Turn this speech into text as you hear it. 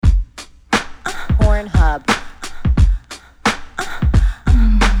Pornhub.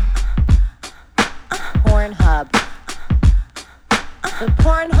 Pornhub. The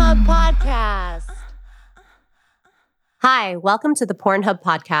Pornhub Podcast. Hi, welcome to the Pornhub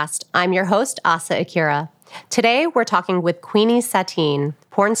Podcast. I'm your host, Asa Akira. Today, we're talking with Queenie Sateen,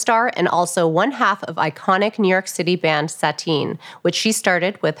 porn star and also one half of iconic New York City band Sateen, which she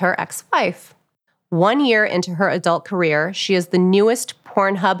started with her ex-wife. 1 year into her adult career, she is the newest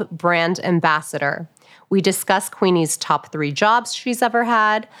Pornhub Brand Ambassador. We discuss Queenie's top 3 jobs she's ever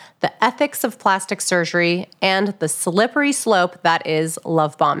had, the ethics of plastic surgery, and the slippery slope that is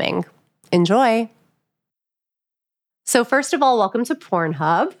lovebombing. Enjoy. So first of all, welcome to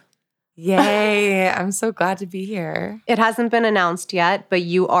Pornhub. Yay, I'm so glad to be here. It hasn't been announced yet, but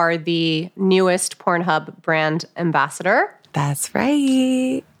you are the newest Pornhub Brand Ambassador. That's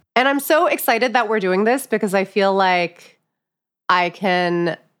right. And I'm so excited that we're doing this because I feel like I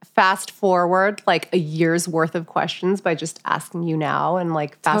can fast forward like a year's worth of questions by just asking you now and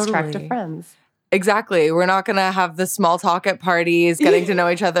like fast track to friends. Exactly. We're not going to have the small talk at parties, getting to know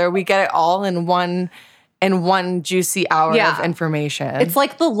each other. We get it all in one juicy hour of information. It's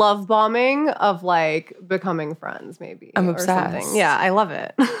like the love bombing of like becoming friends, maybe. I'm or obsessed. Something. Yeah, I love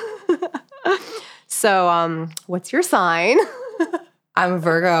it. So, what's your sign? I'm a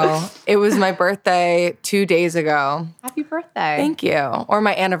Virgo. It was my birthday 2 days ago. Happy birthday. Thank you. Or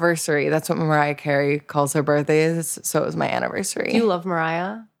my anniversary. That's what Mariah Carey calls her birthdays. So it was my anniversary. Do you love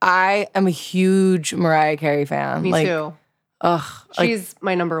Mariah? I am a huge Mariah Carey fan. Me too. Ugh. She's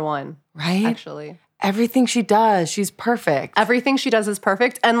my number one. Right? Actually. Everything she does, she's perfect. Everything she does is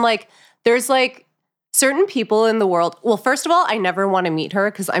perfect. And like, there's like certain people in the world. Well, first of all, I never want to meet her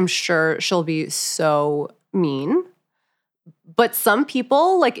because I'm sure she'll be so mean. But some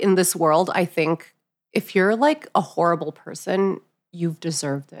people, like in this world, I think if you're like a horrible person, you've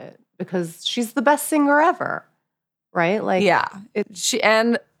deserved it because she's the best singer ever, right? Like, yeah, she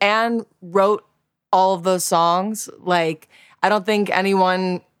and wrote all of those songs. Like, I don't think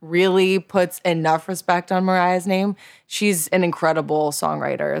anyone really puts enough respect on Mariah's name. She's an incredible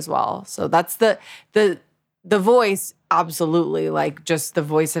songwriter as well. So that's the voice, absolutely, like just the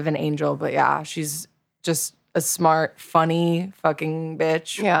voice of an angel. But yeah, she's just a smart, funny fucking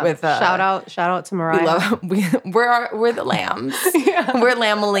bitch. Yeah. With shout out to Mariah. We're the lambs. Yeah. We're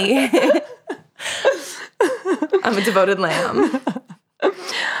Lamely. I'm a devoted lamb.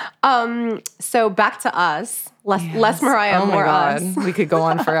 So back to us. Less Mariah, more us. We could go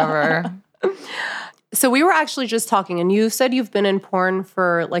on forever. So we were actually just talking, and you said you've been in porn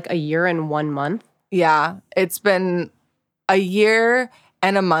for like a year and 1 month. Yeah, it's been a year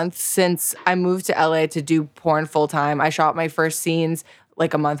and a month since I moved to LA to do porn full time. I shot my first scenes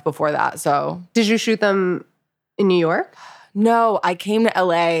like a month before that. So, did you shoot them in New York? No, I came to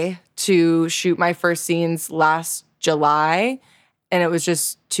LA to shoot my first scenes last July, and it was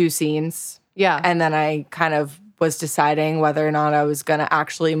just 2 scenes. Yeah. And then I kind of was deciding whether or not I was going to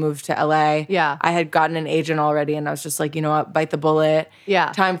actually move to LA. Yeah. I had gotten an agent already, and I was just like, you know what, bite the bullet.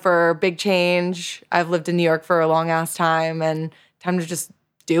 Yeah. Time for big change. I've lived in New York for a long ass time, and time to just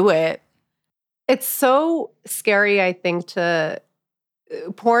do it. It's so scary, I think,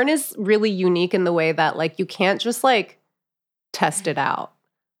 porn is really unique in the way that like you can't just like test it out.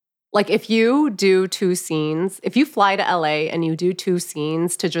 Like if you do 2 scenes, if you fly to LA and you do 2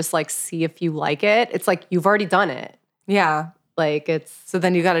 scenes to just like see if you like it, it's like you've already done it. Yeah. Like it's... So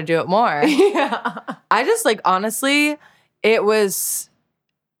then you got to do it more. Yeah. I just like, honestly, I was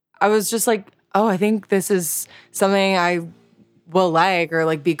just like, oh, I think this is something I will like or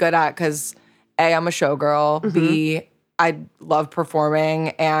like be good at because A, I'm a showgirl. Mm-hmm. B, I love performing.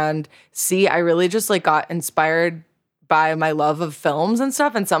 And C, I really just like got inspired by my love of films and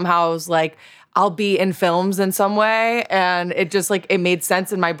stuff. And somehow I was like, I'll be in films in some way. And it just like, it made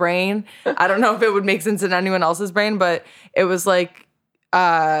sense in my brain. I don't know if it would make sense in anyone else's brain, but it was like,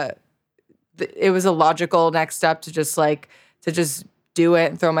 it was a logical next step to just do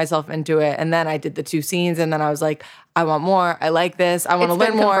it and throw myself into it. And then I did the 2 scenes and then I was like, I want more. I like this. I want to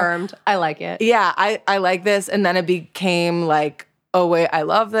learn more. Confirmed. I like it. Yeah, I like this. And then it became like, oh wait, I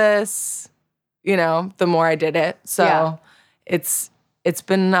love this. You know, the more I did it. So yeah. It's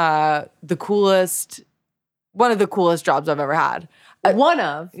been one of the coolest jobs I've ever had. One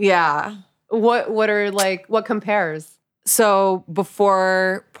of? Yeah. What compares? So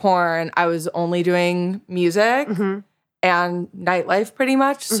before porn, I was only doing music and nightlife pretty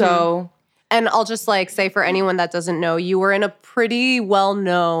much. Mm-hmm. So, and I'll just like say for anyone that doesn't know, you were in a pretty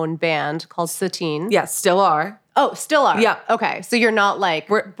well-known band called Sateen. Yes, still are. Oh, still are? Yeah. Okay. So you're not like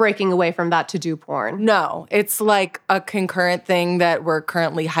breaking away from that to do porn? No. It's like a concurrent thing that we're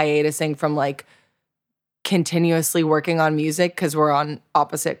currently hiatusing from like continuously working on music because we're on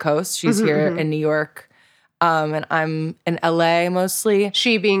opposite coasts. She's here in New York, and I'm in LA mostly.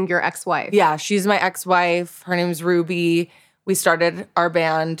 She being your ex-wife. Yeah, she's my ex-wife. Her name's Ruby. We started our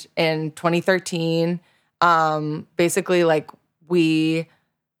band in 2013. Basically, like, we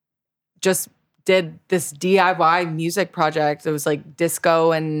just did this DIY music project. It was like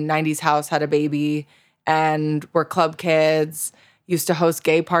disco and 90s house had a baby, and we're club kids, used to host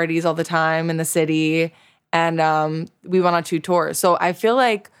gay parties all the time in the city, and we went on 2 tours. So I feel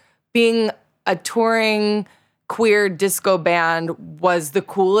like being a touring queer disco band was the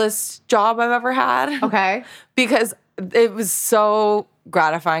coolest job I've ever had. Okay. Because it was so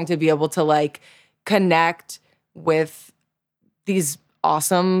gratifying to be able to like connect with these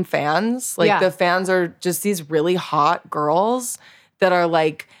awesome fans. Like the fans are just these really hot girls that are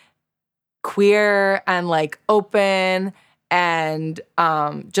like queer and like open and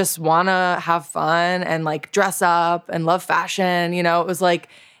just want to have fun and like dress up and love fashion. You know,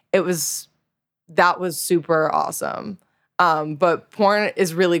 that was super awesome. But porn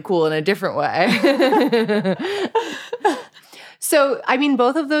is really cool in a different way. So, I mean,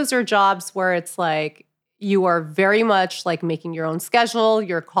 both of those are jobs where it's like you are very much like making your own schedule.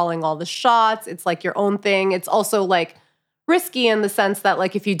 You're calling all the shots. It's like your own thing. It's also like risky in the sense that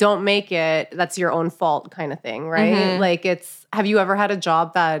like if you don't make it, that's your own fault kind of thing, right? Like have you ever had a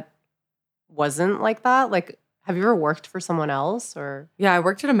job that wasn't like that? Like, have you ever worked for someone else or? Yeah, I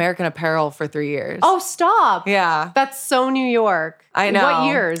worked at American Apparel for 3 years. Oh, stop. Yeah. That's so New York. I know. What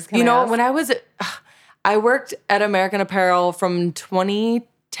years? Can I ask? When I worked at American Apparel from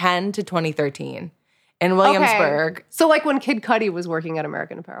 2010 to 2013 in Williamsburg. Okay. So like when Kid Cudi was working at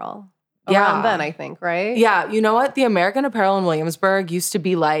American Apparel. Around then, I think, right? Yeah. You know what? The American Apparel in Williamsburg used to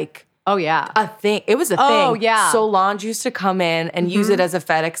be like oh, yeah. a thing. It was a thing. Oh, yeah. Solange used to come in and use it as a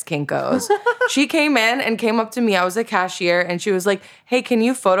FedEx Kinko's. She came in and came up to me. I was a cashier and she was like, hey, can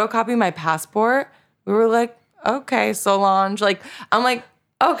you photocopy my passport? We were like, okay, Solange. Like, I'm like,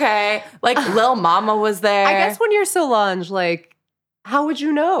 okay. Like, Lil Mama was there. I guess when you're Solange, like, how would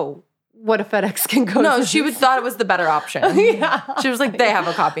you know what a FedEx can go? No, she would thought it was the better option. She was like, they have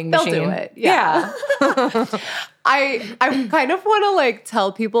a copying machine. They'll do it. Yeah. I kind of want to like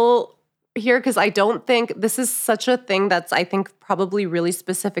tell people here because I don't think this is such a thing that's I think probably really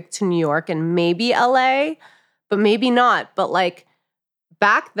specific to New York and maybe LA, but maybe not. But like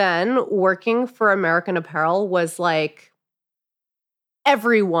back then, working for American Apparel was like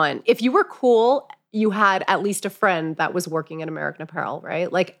everyone. If you were cool, you had at least a friend that was working at American Apparel,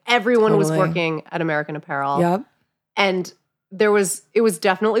 right? Like everyone was working at American Apparel. Yep. And it was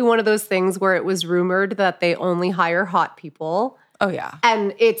definitely one of those things where it was rumored that they only hire hot people. Oh, yeah.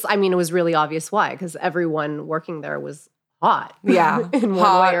 And it was really obvious why, because everyone working there was hot. Yeah. In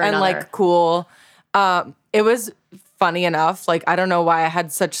one way or and another. like cool. It was funny enough. Like, I don't know why I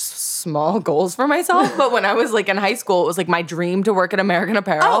had such small goals for myself, but when I was like in high school, it was like my dream to work at American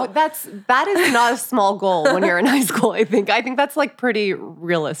Apparel. Oh, that is not a small goal when you're in high school, I think. I think that's like pretty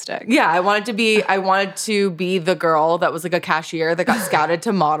realistic. Yeah, I wanted to be the girl that was like a cashier that got scouted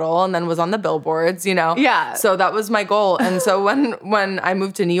to model and then was on the billboards, you know? Yeah. So that was my goal. And so when I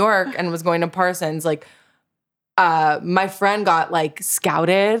moved to New York and was going to Parsons, like my friend got like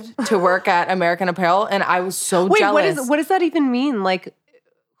scouted to work at American Apparel and I was so jealous. What does that even mean? Like,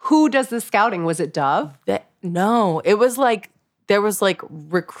 who does the scouting? Was it Dove? No, it was like, there was like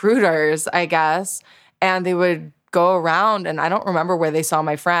recruiters, I guess, and they would go around and I don't remember where they saw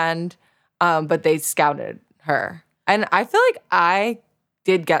my friend, but they scouted her. And I feel like I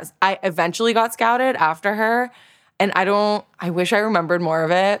eventually got scouted after her and I wish I remembered more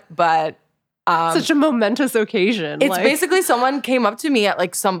of it, but such a momentous occasion. It's basically someone came up to me at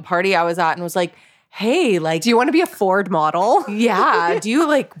like some party I was at and was like, hey, like, do you want to be a Ford model? Yeah. What do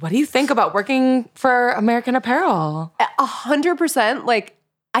you think about working for American Apparel? 100%. Like,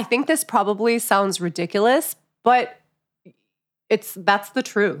 I think this probably sounds ridiculous, but that's the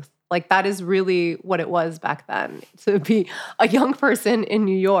truth. Like, that is really what it was back then. To be a young person in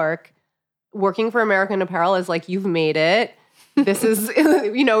New York working for American Apparel is like, you've made it. This is,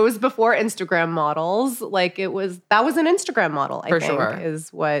 it was before Instagram models. Like that was an Instagram model, I think, sure.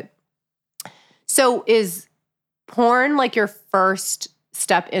 is what. So is porn like your first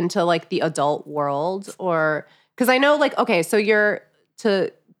step into like the adult world or, because I know like, okay, so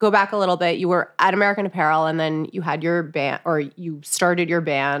to go back a little bit, you were at American Apparel and then you had your band or you started your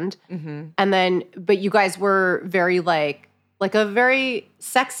band and then, but you guys were very like a very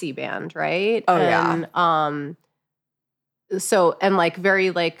sexy band, right? Oh, and, yeah. So, and like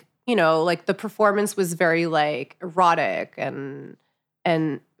very like, like the performance was very like erotic and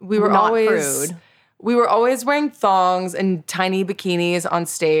we were not always prude. we were always wearing thongs and tiny bikinis on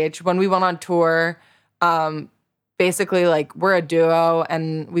stage. When we went on tour, basically like we're a duo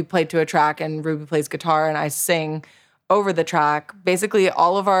and we played to a track and Ruby plays guitar and I sing over the track. Basically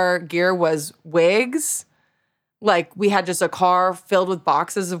all of our gear was wigs. Like we had just a car filled with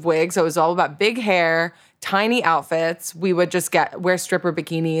boxes of wigs. So it was all about big hair, tiny outfits. We would just wear stripper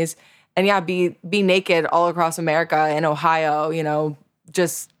bikinis and be naked all across America and Ohio, you know,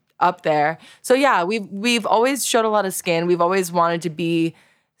 just up there. So yeah, we've always showed a lot of skin. We've always wanted to be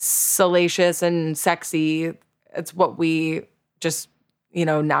salacious and sexy. It's what we just, you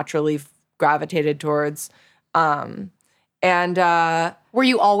know, naturally gravitated towards. And were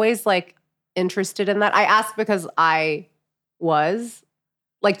you always like interested in that? I ask because I was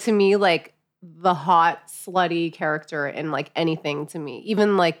like, to me, like the hot slutty character in like anything to me,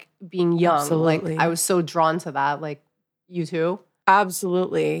 even like being young, Absolutely. like I was so drawn to that. Like you too?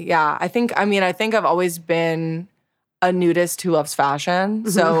 Absolutely. Yeah. I think I've always been a nudist who loves fashion.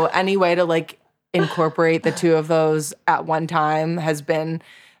 So any way to like incorporate the two of those at one time has been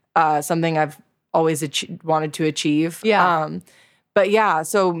something I've always wanted to achieve. Yeah. But yeah,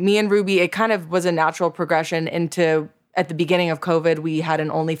 so me and Ruby, it kind of was a natural progression into, at the beginning of COVID, we had an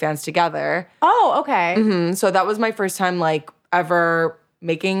OnlyFans together. Oh, okay. So that was my first time like ever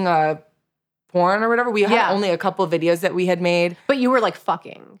making a porn or whatever. We had only a couple of videos that we had made. But you were like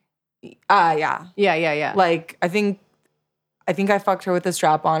fucking. Yeah. Yeah. Like I think I fucked her with a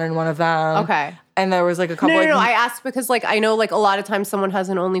strap on in one of them. Okay. And there was like a couple No, I asked because like I know like a lot of times someone has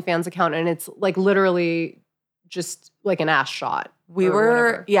an OnlyFans account and it's like literally just like an ass shot. We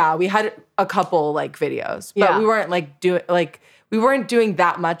had a couple like videos, but we weren't like we weren't doing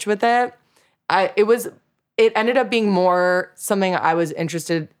that much with it. It ended up being more something I was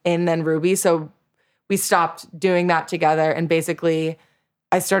interested in than Ruby. So we stopped doing that together. And basically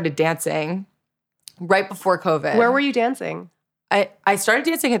I started dancing right before COVID. Where were you dancing? I started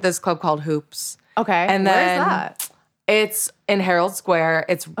dancing at this club called Hoops. Okay. And where then is that? It's in Herald Square.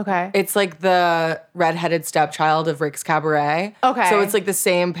 It's like the redheaded stepchild of Rick's Cabaret. Okay. So it's like the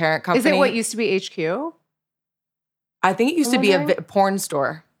same parent company. Is it what used to be HQ? I think it used to be a porn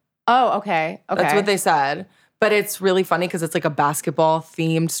store. Oh, okay. That's what they said. But it's really funny because it's like a basketball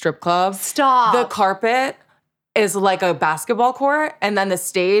themed strip club. Stop. The carpet is like a basketball court, and then the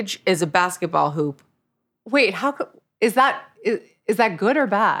stage is a basketball hoop. Wait, is that good or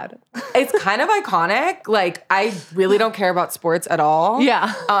bad? It's kind of iconic. Like I really don't care about sports at all.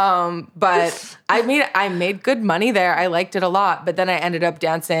 Yeah. But I made good money there. I liked it a lot. But then I ended up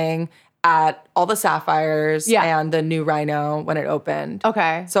dancing at all the Sapphires and the new Rhino when it opened.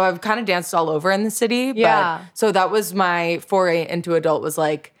 Okay. So I've kind of danced all over in the city. Yeah. So that was my foray into adult, was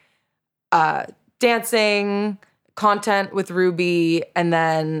like dancing, content with Ruby, and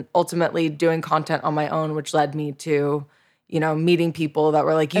then ultimately doing content on my own, which led me to, you know, meeting people that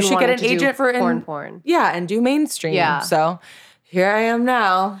were like, you should get an agent for porn. Yeah, and do mainstream. Yeah. So here I am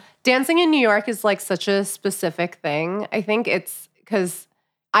now. Dancing in New York is like such a specific thing. I think it's because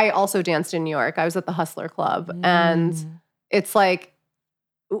I also danced in New York. I was at the Hustler Club. And it's like,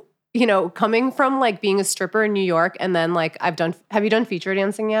 you know, coming from like being a stripper in New York and then like have you done feature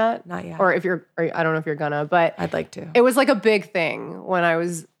dancing yet? Not yet. Or I don't know if you're gonna, but I'd like to. It was like a big thing when I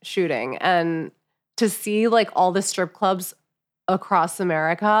was shooting. And to see like all the strip clubs across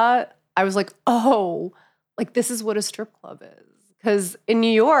America, I was like, oh, like this is what a strip club is. Because in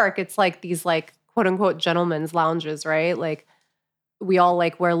New York, it's like these like quote unquote gentlemen's lounges, right? Like we all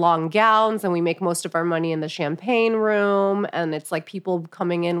like wear long gowns and we make most of our money in the champagne room. And it's like people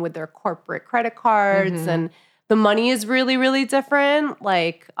coming in with their corporate credit cards and the money is really, really different.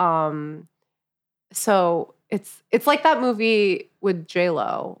 Like, so it's like that movie with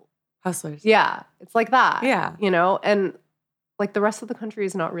J-Lo. Hustlers. Yeah. It's like that. Yeah. You know, and like the rest of the country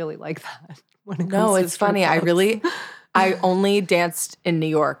is not really like that. When it comes no, to it's funny. I only danced in New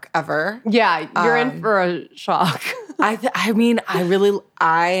York ever. Yeah, you're in for a shock. I mean, I really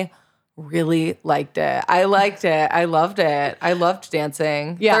liked it. I liked it. I loved it. I loved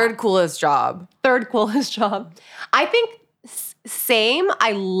dancing. Yeah. Third coolest job. I think same.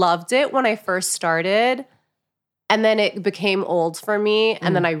 I loved it when I first started. And then it became old for me.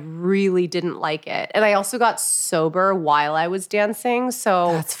 And then I really didn't like it. And I also got sober while I was dancing.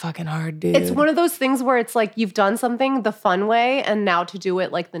 So that's fucking hard, dude. It's one of those things where it's like you've done something the fun way. And now to do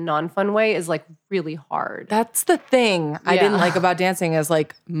it like the non-fun way is like really hard. That's the thing I didn't like about dancing is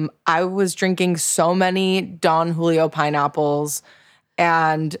like I was drinking so many Don Julio pineapples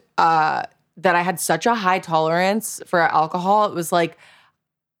and that I had such a high tolerance for alcohol. It was like,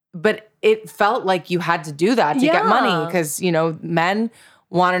 but it felt like you had to do that to get money because, you know, men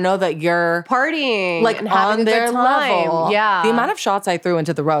want to know that you're partying like and having on a their good time. level. Yeah. The amount of shots I threw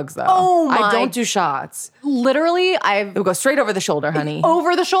into the rugs, though. Oh my! I don't do shots. Literally, It would go straight over the shoulder, honey.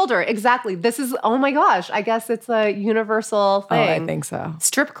 Over the shoulder, exactly. This is, oh my gosh, I guess it's a universal thing. Oh, I think so.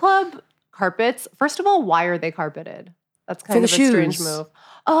 Strip club carpets, first of all, why are they carpeted? That's kind of a strange move.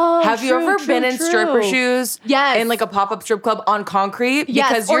 Oh, Have you ever been in stripper shoes? Yes. In like a pop-up strip club on concrete? Yes,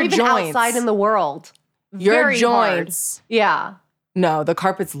 because or your even joints, outside in the world. your Very joints. hard. Yeah. No, the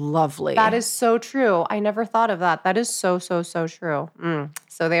carpet's lovely. That is so true. I never thought of that. That is so, so, so true.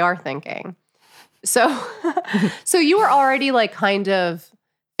 So they are thinking. So, so you were already like kind of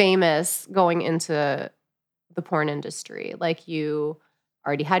famous going into the porn industry. Like you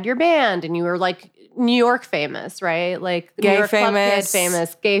already had your band and you were like New York famous, right? Like gay New York famous, club kid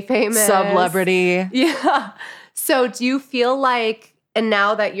famous, gay famous. celebrity. Yeah. So do you feel like, and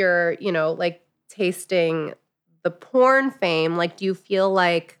now that you're, you know, like tasting the porn fame, like, do you feel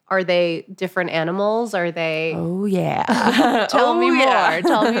like, are they different animals? Are they? Oh, yeah. Tell me more.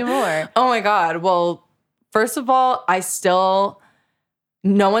 Tell me more. Oh, my God. Well, first of all,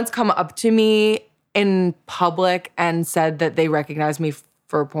 no one's come up to me in public and said that they recognize me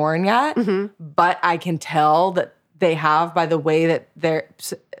for porn yet. Mm-hmm. But I can tell that they have by the way that they're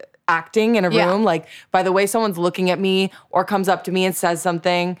acting in a room. Like, by the way someone's looking at me or comes up to me and says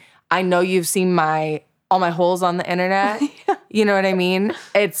something. I know you've seen all my holes on the internet. You know what I mean?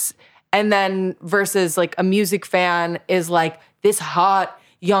 And then versus like a music fan is like this hot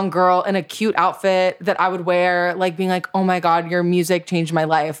young girl in a cute outfit that I would wear, like being like, oh my God, your music changed my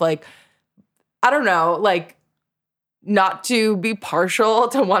life. Like, I don't know, like not to be partial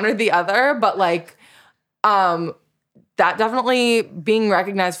to one or the other, but like, that definitely being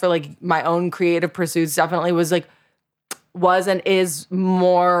recognized for like my own creative pursuits definitely was and is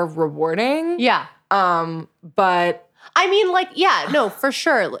more rewarding. Yeah. But I mean, like, yeah, no, for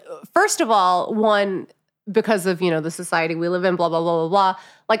sure. First of all, one, because of, you know, the society we live in, blah, blah, blah, blah, blah.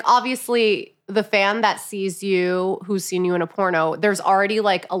 Like, obviously, the fan that sees you, who's seen you in a porno, there's already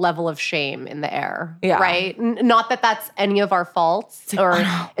like a level of shame in the air, right? Not that that's any of our faults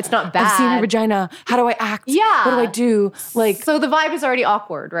it's not bad. I've seen her vagina. How do I act? Yeah. What do I do? Like, so the vibe is already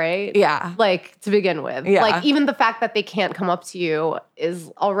awkward, right? Yeah. Like, to begin with. Yeah. Like, even the fact that they can't come up to you is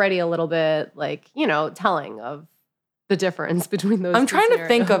already a little bit like, you know, telling of the difference between those I'm two trying to scenarios.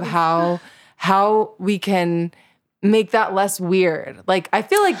 think of how we can make that less weird. Like, I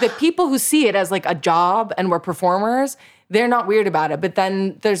feel like the people who see it as like a job and we're performers, they're not weird about it. But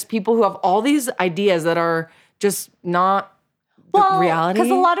then there's people who have all these ideas that are just not reality.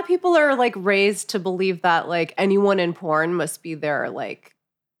 Because a lot of people are like raised to believe that like anyone in porn must be there like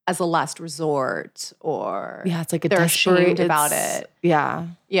as a last resort, or it's like a they're desperate ashamed about it. Yeah.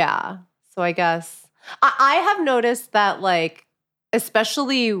 Yeah. So I guess I have noticed that like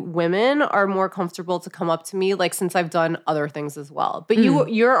especially women are more comfortable to come up to me, like since I've done other things as well. But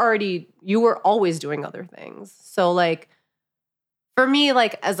you were always doing other things. So like for me,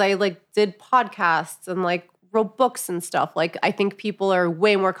 like as I like did podcasts and like wrote books and stuff, like I think people are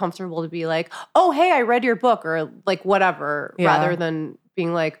way more comfortable to be like, oh, hey, I read your book, or like whatever, rather than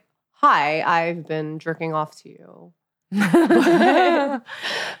being like, hi, I've been jerking off to you.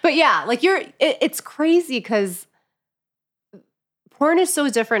 But yeah, like it's crazy because porn is so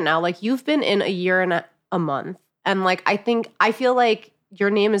different now. Like you've been in a year and a month. And like, I feel like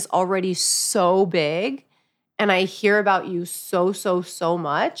your name is already so big and I hear about you so, so, so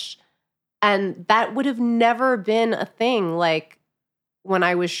much. And that would have never been a thing like when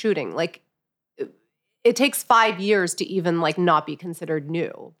I was shooting. Like it takes 5 years to even like not be considered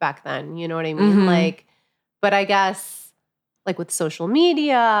new back then. You know what I mean? Mm-hmm. Like, but I guess like with social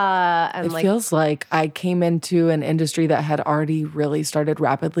media and it like feels like I came into an industry that had already really started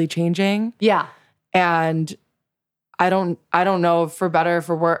rapidly changing. Yeah. And I don't know if for better or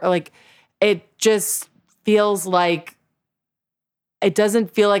for worse, like it just feels like it doesn't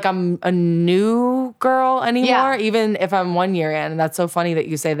feel like I'm a new girl anymore, even if I'm 1 year in. And that's so funny that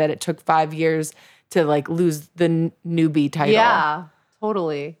you say that it took 5 years to like lose the newbie title. Yeah,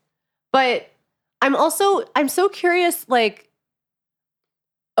 totally. But I'm so curious, like,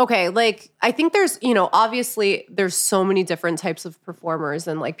 okay, like I think there's, you know, obviously there's so many different types of performers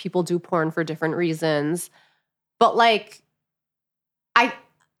and like people do porn for different reasons. But like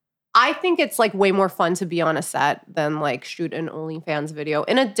I think it's like way more fun to be on a set than like shoot an OnlyFans video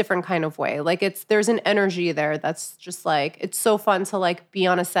in a different kind of way. Like there's an energy there that's just like, it's so fun to like be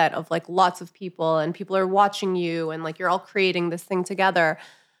on a set of like lots of people and people are watching you and like you're all creating this thing together.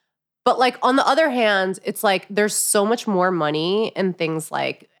 But like on the other hand, it's like there's so much more money in things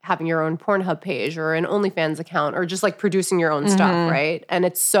like having your own Pornhub page or an OnlyFans account or just like producing your own stuff, right? And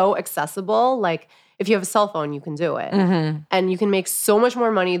it's so accessible. Like if you have a cell phone, you can do it. And you can make so much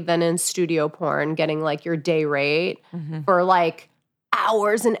more money than in studio porn, getting like your day rate for like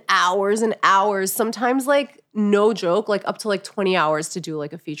hours and hours and hours. Sometimes like no joke, like up to like 20 hours to do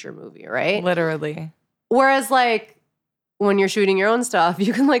like a feature movie, right? Literally. Whereas like when you're shooting your own stuff,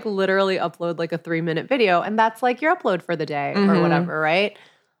 you can like literally upload like a 3-minute video and that's like your upload for the day or whatever, right?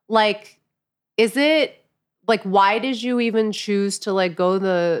 Like, is it like, why did you even choose to like go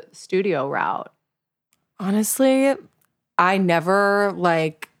the studio route? Honestly, I never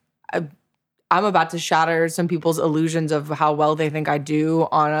like, I'm about to shatter some people's illusions of how well they think I do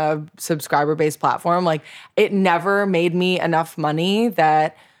on a subscriber-based platform. Like, it never made me enough money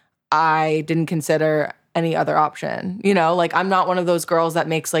that I didn't consider any other option. You know, like I'm not one of those girls that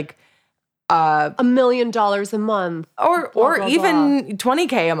makes like $1 million a month or blah, blah, even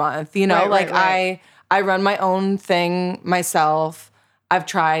 20K a month, you know, right. I run my own thing myself. I've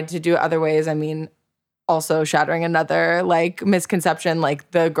tried to do it other ways. I mean, also shattering another like misconception, like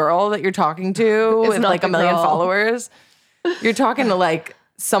the girl that you're talking to with like 1 million followers, you're talking to like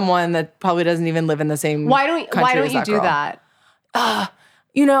someone that probably doesn't even live in the same country. Why don't you do that?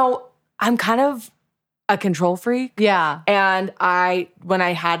 You know, I'm kind of a control freak. Yeah. And when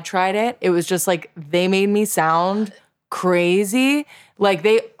I had tried it, it was just like they made me sound crazy. Like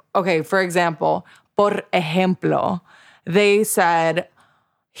for example, por ejemplo, they said,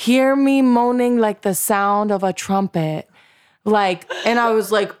 hear me moaning like the sound of a trumpet. Like, and I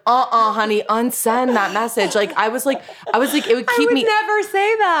was like, honey, unsend that message. Like, I was like, it would keep me. I would never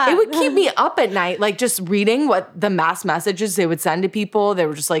say that. It would keep me up at night, like just reading what the mass messages they would send to people. They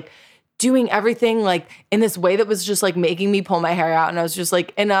were just like doing everything like in this way that was just like making me pull my hair out. And I was just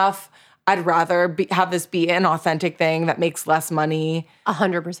like, enough. I'd rather have this be an authentic thing that makes less money.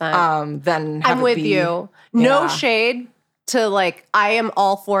 100%. Than have I'm with you. No shade to like, I am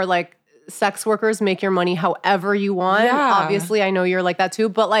all for like sex workers, make your money however you want. Yeah. Obviously, I know you're like that too.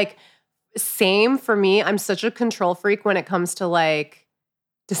 But like, same for me. I'm such a control freak when it comes to like,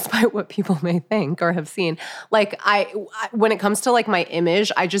 despite what people may think or have seen, like when it comes to like my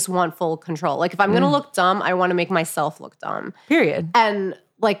image, I just want full control. Like if I'm going to look dumb, I want to make myself look dumb. Period. And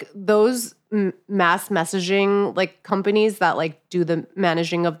like those mass messaging like companies that like do the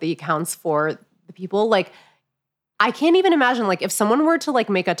managing of the accounts for the people, like I can't even imagine like if someone were to like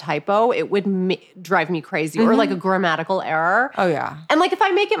make a typo, it would drive me crazy or like a grammatical error. Oh yeah. And like if I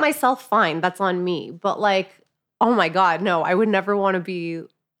make it myself, fine, that's on me. But like, oh my God, no, I would never want to be.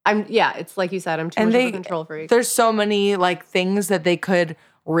 It's like you said, I'm too much of a control freak. There's so many like things that they could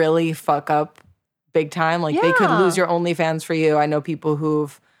really fuck up big time. Like they could lose your OnlyFans for you. I know people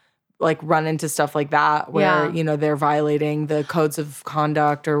who've like run into stuff like that where, you know, they're violating the codes of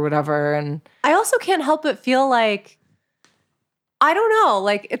conduct or whatever. And I also can't help but feel like, I don't know,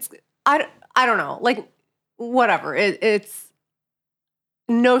 like I don't know, like whatever. It's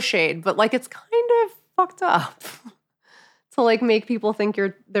no shade, but like it's kind of fucked up. To like make people think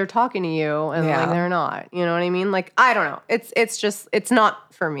they're talking to you and like they're not. You know what I mean? Like I don't know. It's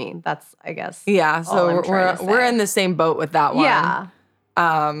not for me. That's I guess. Yeah. So we're in the same boat with that one. Yeah.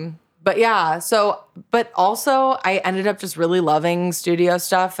 But yeah. But also I ended up just really loving studio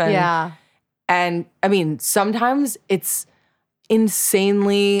stuff and I mean sometimes it's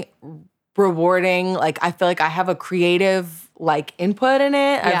insanely rewarding. Like I feel like I have a creative like input in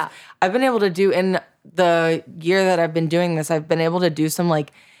it. I've been able to do in the year that I've been doing this, I've been able to do some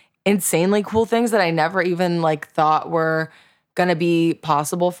like insanely cool things that I never even like thought were gonna be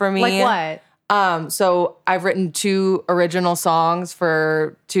possible for me. Like what? So I've written 2 original songs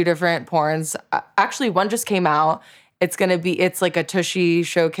for 2 different porns. Actually, one just came out. It's like a Tushy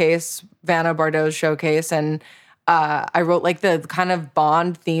showcase, Vanna Bardot's showcase, and I wrote like the kind of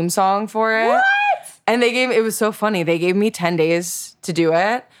Bond theme song for it. What? And it was so funny. They gave me 10 days to do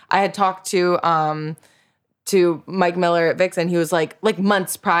it. I had talked to Mike Miller at Vixen. He was like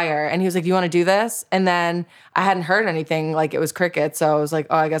months prior, and he was like, "Do you want to do this?" And then I hadn't heard anything. Like it was cricket, so I was like,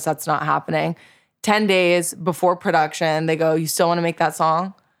 "Oh, I guess that's not happening." 10 days before production, they go, "You still want to make that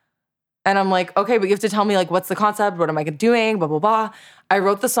song?" And I'm like, "Okay, but you have to tell me like what's the concept? What am I doing? Blah blah blah." I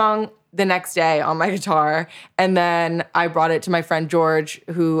wrote the song the next day on my guitar, and then I brought it to my friend George,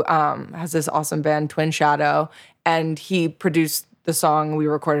 who has this awesome band Twin Shadow, and he produced the song. We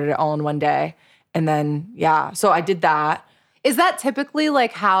recorded it all in one day. And then, so I did that. Is that typically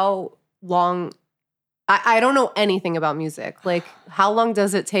like how long, I don't know anything about music. Like how long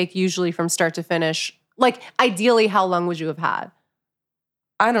does it take usually from start to finish? Like ideally, how long would you have had?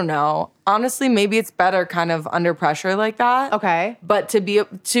 I don't know. Honestly, maybe it's better kind of under pressure like that. Okay. But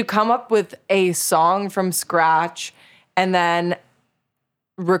to come up with a song from scratch and then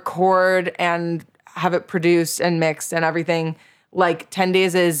record and have it produced and mixed and everything, like 10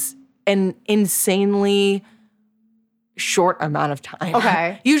 days is an insanely short amount of time.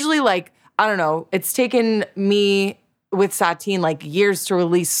 Okay. Usually, like, I don't know, it's taken me with Sateen like years to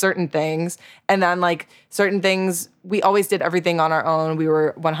release certain things. And then like certain things, we always did everything on our own. We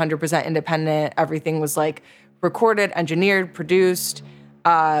were 100% independent. Everything was like recorded, engineered, produced,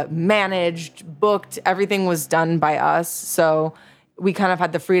 managed, booked. Everything was done by us. So we kind of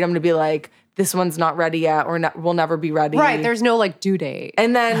had the freedom to be like, this one's not ready yet, or we'll never be ready. Right. There's no like due date.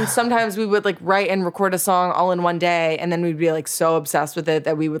 And then sometimes we would like write and record a song all in one day, and then we'd be like so obsessed with it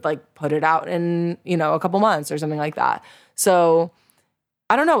that we would like put it out in, a couple months or something like that. So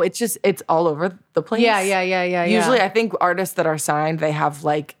I don't know. It's all over the place. Yeah. Usually I think artists that are signed, they have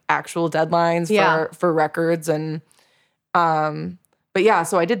like actual deadlines for records. And but yeah,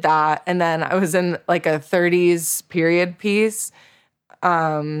 so I did that. And then I was in like a 30s period piece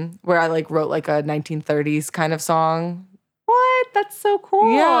where I like wrote like a 1930s kind of song. What? That's so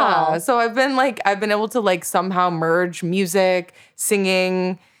cool. Yeah. So I've been able to like somehow merge music,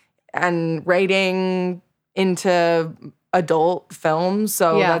 singing, and writing into adult films.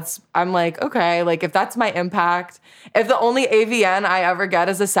 So I'm like, okay, like if that's my impact, if the only AVN I ever get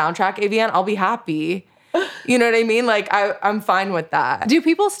is a soundtrack AVN, I'll be happy. You know what I mean? Like I'm fine with that. Do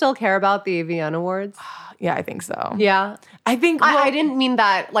people still care about the AVN awards? Yeah, I think so. Yeah. I think I didn't mean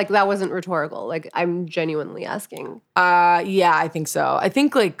that, like that wasn't rhetorical. Like I'm genuinely asking. Yeah, I think so. I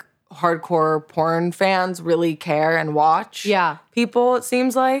think like hardcore porn fans really care and watch people, it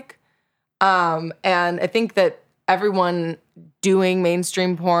seems like. And I think that everyone doing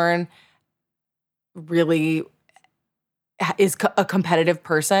mainstream porn really is a competitive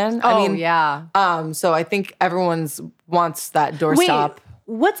person. Oh, I mean, yeah. So I think everyone's wants that doorstop. Wait,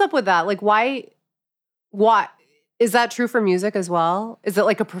 what's up with that? Like, why? What? Is that true for music as well? Is it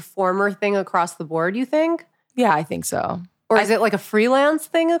like a performer thing across the board, you think? Yeah, I think so. Or is it like a freelance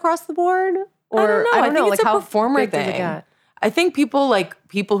thing across the board? Or I don't know. I think it's like a performer thing. I think people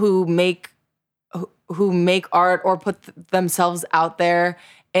who make art or put themselves out there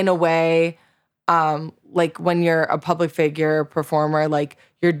in a way, like when you're a public figure performer, like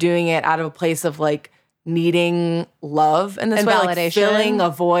you're doing it out of a place of like needing love in this way, like filling a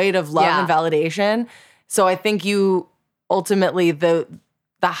void of love and validation. So I think you ultimately the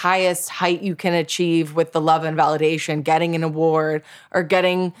highest height you can achieve with the love and validation, getting an award or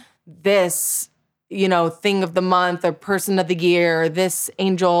getting this, thing of the month or person of the year, or this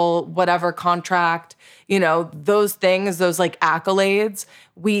angel, whatever contract, those things, those like accolades,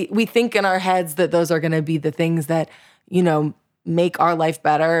 we think in our heads that those are going to be the things that, make our life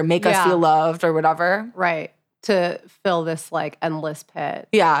better, make us feel loved or whatever. Right. To fill this like endless pit.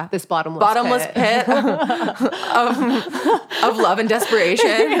 Yeah. This bottomless pit of love and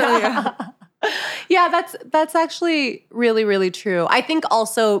desperation. Yeah, that's actually really, really true. I think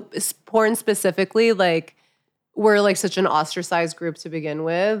also porn specifically, like we're like such an ostracized group to begin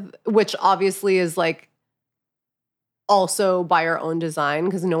with, which obviously is like also by our own design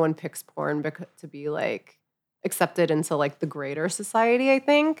because no one picks porn to be like accepted into like the greater society, I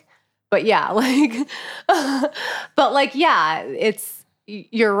think. But yeah, like,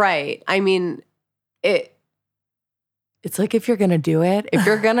 you're right. I mean, it's like if you're gonna do it, if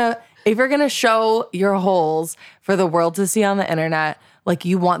you're gonna show your holes for the world to see on the internet, like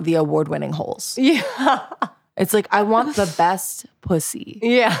you want the award-winning holes. Yeah. It's like, I want the best pussy.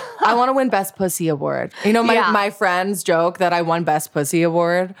 Yeah. I want to win best pussy award. My friends joke that I won best pussy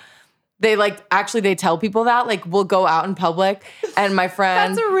award. They they tell people that, like, we'll go out in public and my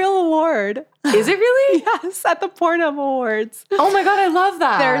friend. That's a real award. Is it really? Yes, at the Pornhub Awards. Oh my God, I love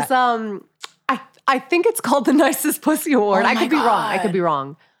that. There's, I think it's called the Nicest Pussy Award. Oh I could be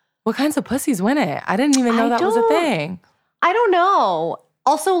wrong. What kinds of pussies win it? I didn't even know that was a thing. I don't know.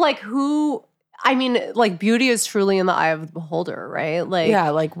 Also, beauty is truly in the eye of the beholder, right? Like, yeah,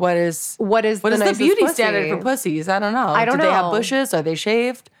 like what is the beauty standard for pussies? I don't know. I don't know. Do they have bushes? Are they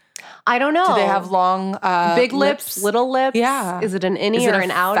shaved? I don't know. Do they have long big lips, little lips? Yeah. Is it an innie or an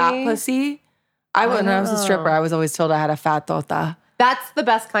outie? Fat pussy? When I was a stripper, I was always told I had a fat tota. That's the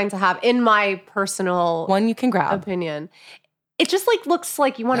best kind to have, in my personal one you can grab opinion. It just like looks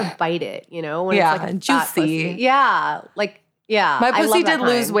like you want to bite it, when it's like juicy. Yeah, like Yeah. My I love pussy that did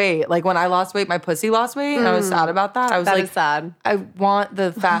lose kind. weight. Like when I lost weight, my pussy lost weight, and I was sad about that. I was That like, is sad. I want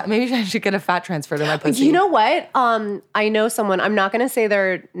the fat. Maybe I should get a fat transfer to my pussy. You know what? I know someone, I'm not going to say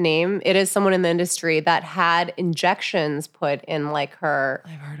their name. It is someone in the industry that had injections put in like her,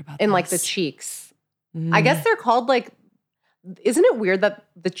 I've heard about in like the this. cheeks. I guess they're called like, isn't it weird that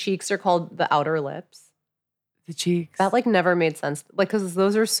the cheeks are called the outer lips? The cheeks. That like never made sense. Like, because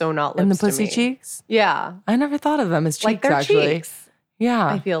those are so not lips And the to pussy me. cheeks? Yeah. I never thought of them as cheeks, Like they're actually. cheeks. Yeah.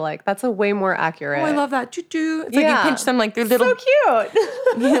 I feel like that's a way more accurate. Oh, I love that. Choo-choo. It's like you pinch them like they're little, so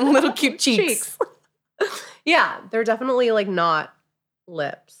cute. little cute cheeks. Yeah, they're definitely like not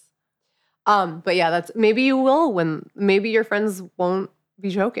lips. But yeah, that's maybe you will when maybe your friends won't be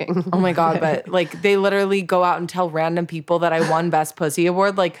joking. Oh my God, but like they literally go out and tell random people that I won Best Pussy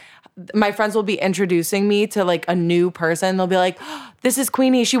Award. Like my friends will be introducing me to like a new person. They'll be like, oh, this is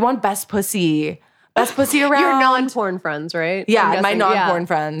Queenie. She won Best Pussy. Best pussy around. Your non-porn friends, right? Yeah, my non-porn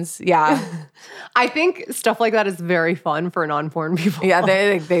friends. Yeah. I think stuff like that is very fun for non-porn people. Yeah,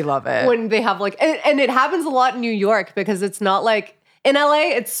 they love it. When they have like, and it happens a lot in New York because it's not like, in LA,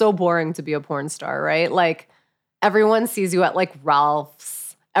 it's so boring to be a porn star, right? Like everyone sees you at like Ralph's.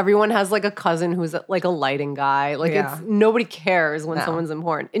 Everyone has like a cousin who's like a lighting guy. Like it's nobody cares when someone's in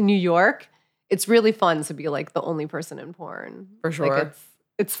porn. In New York, it's really fun to be like the only person in porn. For sure. Like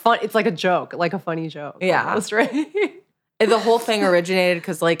it's fun. It's like a joke, like a funny joke. Yeah. Almost, right? The whole thing originated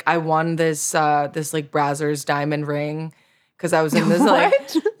because like I won this like Brazzers diamond ring because I was in this like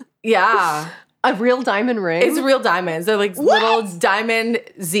yeah. A real diamond ring? It's real diamonds. They're like little diamond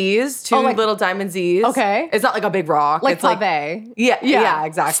Z's, two little diamond Z's. Okay. It's not like a big rock. Like it's like pave. Yeah,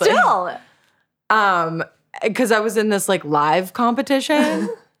 exactly. Still. Because I was in this like live competition.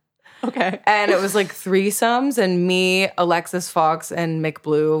 Okay. And it was like threesomes, and me, Alexis Fox, and Mick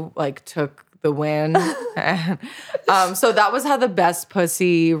Blue like took the win. And, so that was how the Best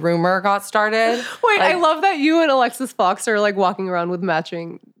Pussy rumor got started. Wait, like, I love that you and Alexis Fox are like walking around with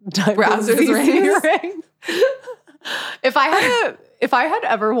matching Brazzers rings. If I had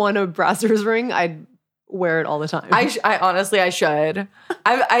ever won a Brazzers ring, I'd wear it all the time. I honestly I should.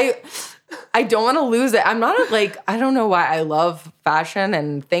 I don't want to lose it. I'm not I don't know why I love fashion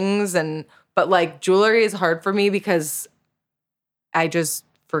and things but like jewelry is hard for me because I just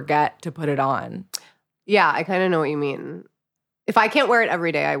forget to put it on. Yeah, I kind of know what you mean. If I can't wear it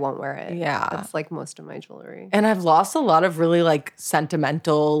every day, I won't wear it. Yeah. That's like most of my jewelry. And I've lost a lot of really like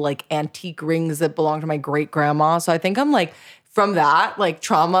sentimental, like antique rings that belong to my great grandma. So I think I'm like from that like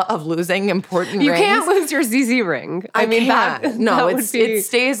trauma of losing important rings. You can't lose your ZZ ring. I mean, can't. It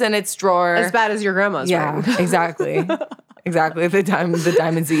stays in its drawer. As bad as your grandma's ring. Exactly. Exactly. The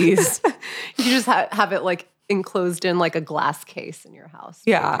diamond Z's. You just have it like enclosed in like a glass case in your house.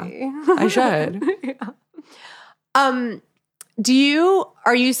 Yeah. I should. Yeah.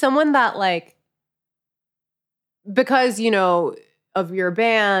 Are you someone that like, because, you know, of your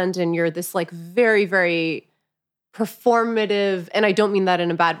band and you're this like very, very performative, and I don't mean that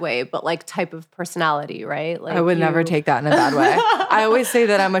in a bad way, but like type of personality, right? Like I would never take that in a bad way. I always say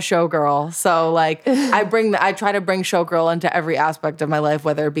that I'm a showgirl. So like I try to bring showgirl into every aspect of my life,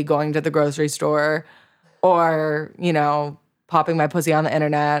 whether it be going to the grocery store or, you know, popping my pussy on the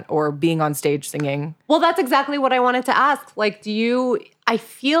internet or being on stage singing. Well, that's exactly what I wanted to ask. Like, I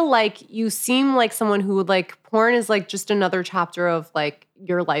feel like you seem like someone who like porn is like just another chapter of like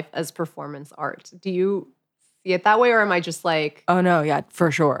your life as performance art. Do you see it that way, or am I just like... Oh, no, yeah,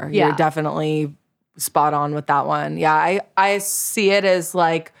 for sure. Yeah. You're definitely spot on with that one. Yeah, I see it as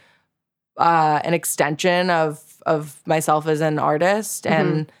like an extension of myself as an artist,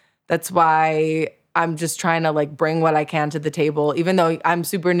 and that's why I'm just trying to like bring what I can to the table, even though I'm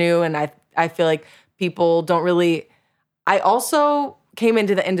super new and I feel like people don't really... I also came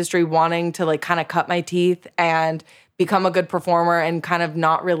into the industry wanting to like kind of cut my teeth and become a good performer and kind of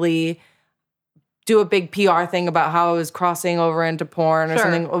not really do a big PR thing about how I was crossing over into porn or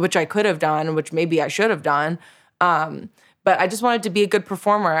something, which I could have done, which maybe I should have done. But I just wanted to be a good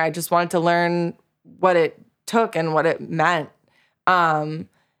performer. I just wanted to learn what it took and what it meant.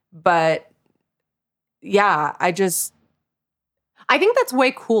 But yeah, I think that's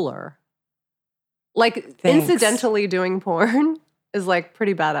way cooler. Like incidentally doing porn is like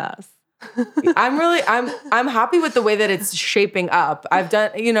pretty badass. I'm happy with the way that it's shaping up. I've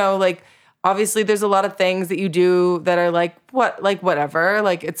done, you know, like obviously there's a lot of things that you do that are like whatever,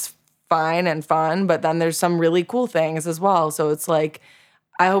 like it's fine and fun, but then there's some really cool things as well. So it's like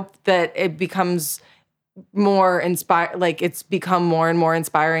I hope that it becomes more it's become more and more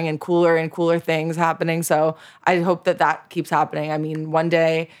inspiring and cooler things happening. So I hope that keeps happening. I mean, one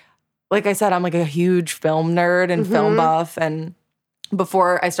day like I said, I'm like a huge film nerd and film buff. And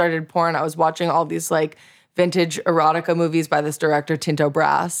before I started porn, I was watching all these like vintage erotica movies by this director, Tinto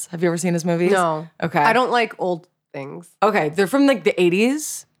Brass. Have you ever seen his movies? No. Okay. I don't like old things. Okay. They're from like the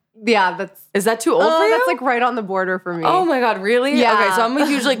 80s. Yeah, Is that too old for you? That's like right on the border for me. Oh my God, really? Yeah. Okay, so I'm a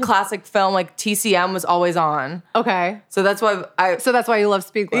huge like classic film, like TCM was always on. Okay. So that's why So that's why you love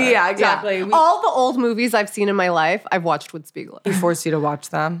Spiegler. Yeah, exactly. Yeah. All the old movies I've seen in my life, I've watched with Spiegler. he forced you to watch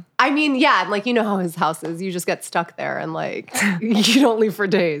them. I mean, yeah, like you know how his house is. You just get stuck there and like you don't leave for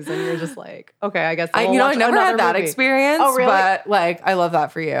days and you're just like, okay, I guess I we'll watch never another had that movie. experience. Oh, really? But like, I love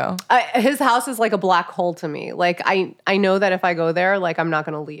that for you. His house is like a black hole to me. Like I know that if I go there, like I'm not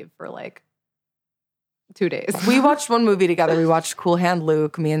gonna leave for like 2 days. We watched one movie together. We watched Cool Hand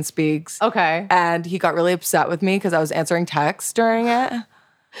Luke, me and Speaks. Okay. And he got really upset with me because I was answering texts during it.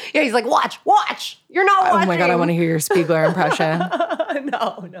 Yeah, he's like, watch. You're not watching. Oh my God, I want to hear your Spiegler impression.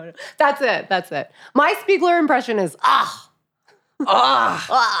 No. That's it. My Spiegler impression is,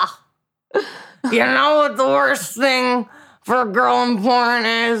 You know what the worst thing for a girl in porn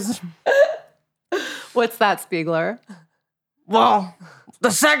is? What's that, Spiegler? Well,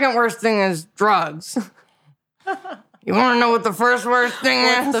 the second worst thing is drugs. You want to know what the first worst thing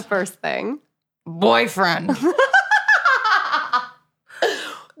What's is? the first thing? Boyfriend.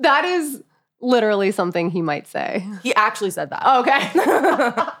 That is literally something he might say. He actually said that. Okay.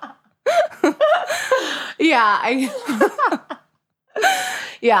 Yeah,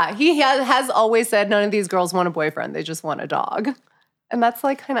 yeah, he has always said none of these girls want a boyfriend. They just want a dog. And that's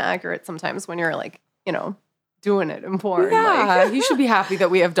like kind of accurate sometimes when you're like, you know, doing it in porn. Yeah, Like. you should be happy that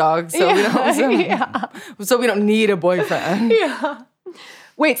we have dogs so we don't need a boyfriend. Yeah.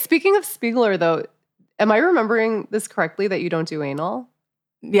 Wait, speaking of Spiegler though, am I remembering this correctly that you don't do anal?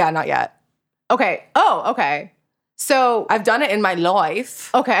 Yeah, not yet. Okay. Oh, okay. So I've done it in my life.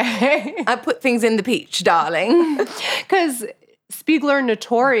 okay. I put things in the peach, darling. Because Spiegler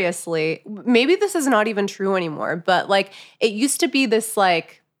notoriously, maybe this is not even true anymore, but like it used to be this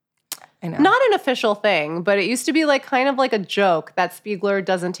like, I know. not an official thing, but it used to be like kind of like a joke that Spiegler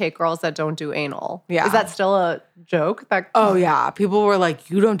doesn't take girls that don't do anal. Yeah. Is that still a joke? Oh yeah. People were like,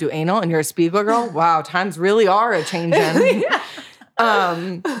 you don't do anal and you're a Spiegler girl? Wow, times really are a changing. Yeah.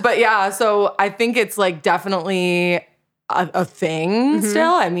 But yeah, so I think it's like definitely a thing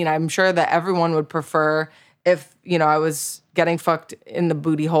still. I mean, I'm sure that everyone would prefer if, you know, I was getting fucked in the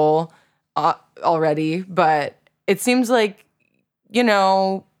booty hole already, but it seems like, you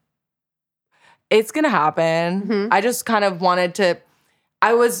know, it's going to happen. I just kind of wanted to,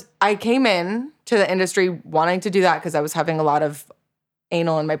 I came in to the industry wanting to do that because I was having a lot of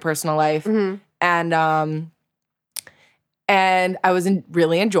anal in my personal life. And I was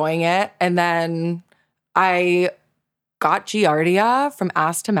really enjoying it. And then I got Giardia from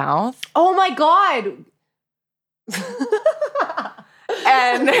ass to mouth. Oh my God.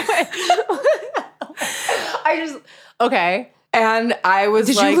 And okay. And I was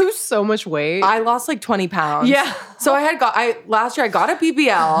Did like, you lose so much weight? I lost like 20 pounds. Yeah. So last year I got a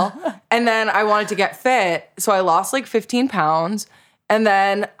BBL and then I wanted to get fit. So I lost like 15 pounds. And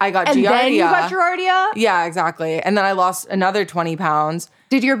then I got Giardia. Then you got Giardia? Yeah, exactly. And then I lost another 20 pounds.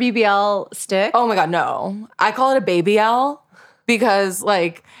 Did your BBL stick? Oh my God, no. I call it a baby L because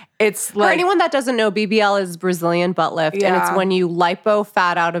like it's like. For anyone that doesn't know, BBL is Brazilian butt lift. And it's Yeah. when you lipo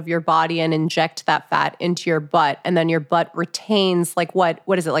fat out of your body and inject that fat into your butt. And then your butt retains like what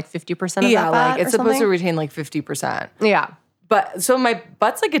is it, like 50% of that fat? Like it's or supposed to something? retain like 50%. Yeah. But so my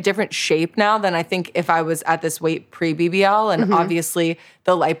butt's like a different shape now than I think if I was at this weight pre-BBL. And obviously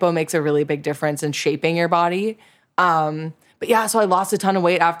the lipo makes a really big difference in shaping your body. But yeah, so I lost a ton of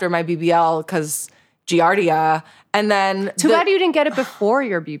weight after my BBL because Giardia. And then Too bad you didn't get it before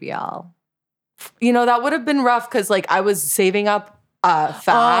your BBL. You know, that would have been rough because like I was saving up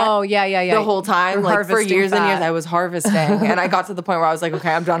fat. Oh, yeah. The whole time. You're Like for harvesting years and years fat. I was harvesting. And I got to the point where I was like,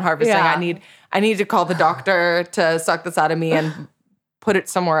 okay, I'm done harvesting. Yeah. I need to call the doctor to suck this out of me and put it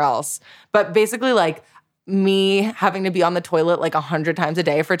somewhere else. But basically like me having to be on the toilet like 100 times a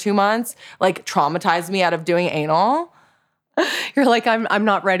day for 2 months, like traumatized me out of doing anal. You're like, I'm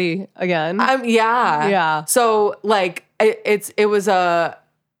not ready again. Yeah. Yeah. So like it was a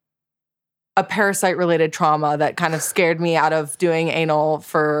parasite related trauma that kind of scared me out of doing anal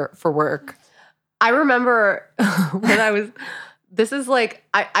for work. I remember when I was, this is like,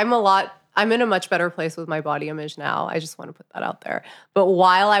 I'm in a much better place with my body image now. I just want to put that out there. But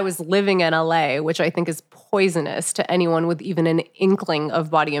while I was living in LA, which I think is poisonous to anyone with even an inkling of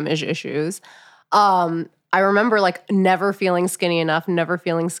body image issues, I remember like never feeling skinny enough. And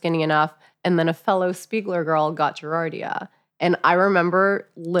then a fellow Spiegler girl got Giardia. And I remember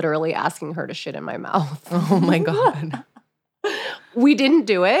literally asking her to shit in my mouth. Oh my God. We didn't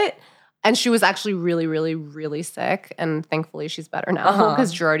do it. And she was actually really, really, really sick. And thankfully she's better now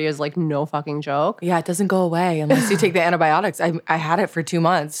because Giardia is like no fucking joke. Yeah, it doesn't go away unless you take the antibiotics. I had it for 2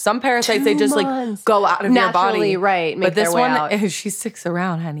 months. Some parasites, they just like go out of your body. Right. But this one, she sticks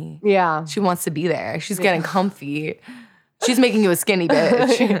around, honey. Yeah. She wants to be there. She's getting comfy. She's making you a skinny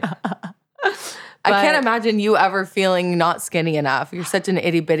bitch. I can't imagine you ever feeling not skinny enough. You're such an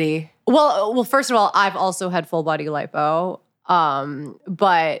itty bitty. Well, first of all, I've also had full body lipo.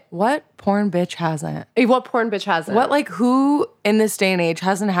 But what porn bitch hasn't? What porn bitch hasn't? What, like, who in this day and age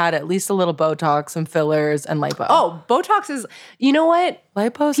hasn't had at least a little Botox, some fillers, and lipo? Oh, Botox is, you know what?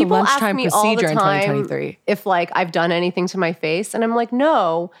 Lipo's a lunchtime procedure in 2023. If like I've done anything to my face, and I'm like,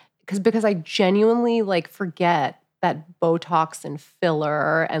 no, because I genuinely like forget that Botox and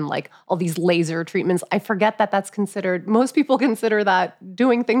filler and like all these laser treatments, I forget that that's considered, most people consider that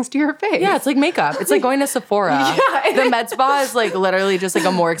doing things to your face. Yeah, it's like makeup. It's like going to Sephora. Yeah, the med spa is like literally just like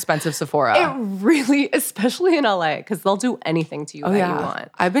a more expensive Sephora. It really, especially in LA, because they'll do anything to you that you want.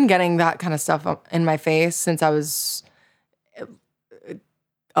 I've been getting that kind of stuff in my face since I was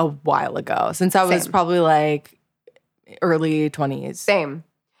a while ago. Since I was probably like early 20s. Same.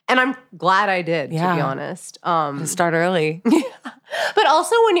 And I'm glad I did, to be honest. Start early. But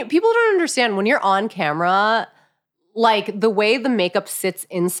also people don't understand, when you're on camera, like the way the makeup sits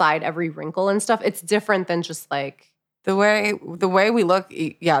inside every wrinkle and stuff, it's different than just like the way we look.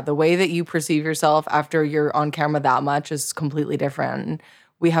 Yeah, the way that you perceive yourself after you're on camera that much is completely different.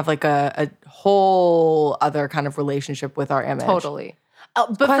 We have like a whole other kind of relationship with our image. Totally.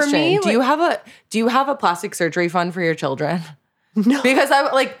 But question, for me, do you have a plastic surgery fund for your children? No. Because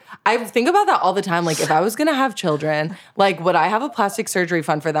I think about that all the time. Like, if I was gonna have children, like, would I have a plastic surgery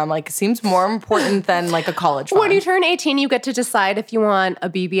fund for them? Like, it seems more important than like a college fund. When you turn 18, you get to decide if you want a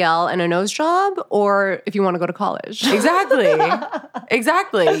BBL and a nose job or if you want to go to college. Exactly.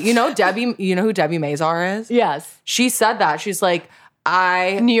 Exactly. You know who Debbie Mazar is? Yes. She said that. She's like,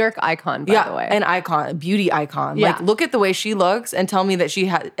 New York icon, by the way. An icon, a beauty icon. Yeah. Like, look at the way she looks and tell me that she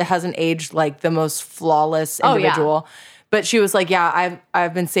hasn't aged like the most flawless individual. Yeah. But she was like, yeah,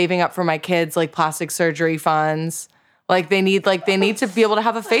 I've been saving up for my kids like plastic surgery funds. Like they need to be able to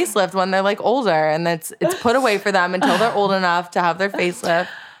have a facelift when they're like older, and it's put away for them until they're old enough to have their facelift.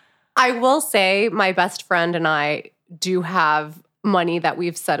 I will say my best friend and I do have money that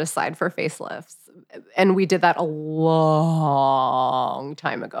we've set aside for facelifts. And we did that a long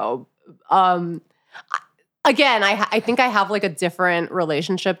time ago. Again, I think I have like a different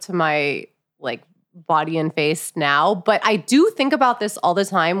relationship to my like body and face now, but I do think about this all the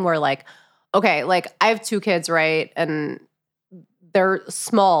time where like, okay, like I have 2 kids, right? And they're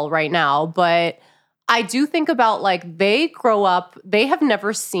small right now, but I do think about like they grow up, they have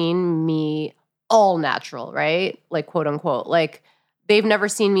never seen me all natural, right? Like quote unquote, like they've never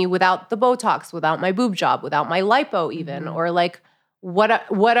seen me without the Botox, without my boob job, without my lipo even, or like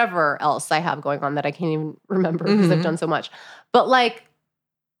whatever else I have going on that I can't even remember because I've done so much. But like,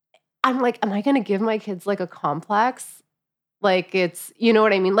 I'm like, am I going to give my kids like a complex? Like it's, you know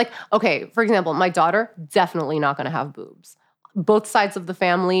what I mean? Like, okay, for example, my daughter, definitely not going to have boobs. Both sides of the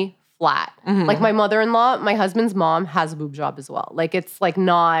family, flat. Like my mother-in-law, my husband's mom has a boob job as well. Like it's like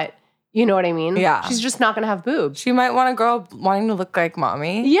not, you know what I mean? Yeah. She's just not going to have boobs. She might want to grow up wanting to look like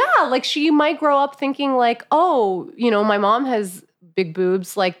mommy. Yeah, like she might grow up thinking like, oh, you know, my mom has big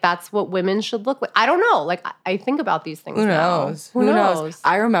boobs, like that's what women should look like. I don't know. Like I think about these things. Who knows? Who knows?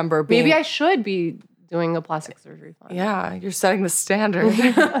 I remember maybe I should be doing a plastic surgery fund. Yeah, you're setting the standard.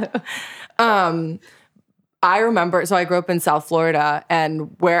 I remember, so I grew up in South Florida,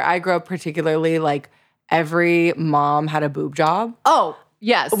 and where I grew up particularly, like every mom had a boob job. Oh,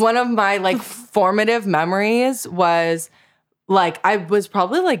 yes. One of my like formative memories was like, I was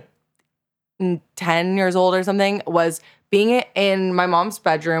probably like 10 years old or something, was being in my mom's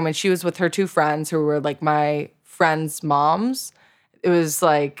bedroom, and she was with her 2 friends who were like my friends' moms. It was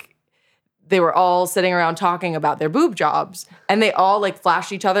like they were all sitting around talking about their boob jobs, and they all like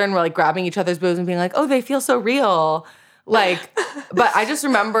flashed each other and were like grabbing each other's boobs and being like, oh, they feel so real. Like, but I just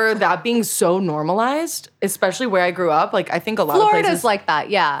remember that being so normalized, especially where I grew up. Like, I think a lot of places like that,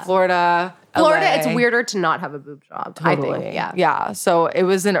 yeah. Florida, LA. It's weirder to not have a boob job, totally. I think, yeah. Yeah, so it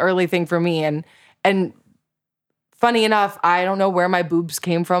was an early thing for me, and funny enough, I don't know where my boobs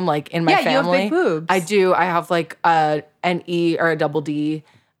came from, like in my family. Yeah, you have big boobs. I do. I have like an E or a double D.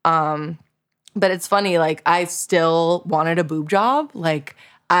 But it's funny, like I still wanted a boob job. Like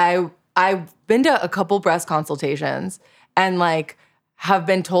I've been to a couple breast consultations and like have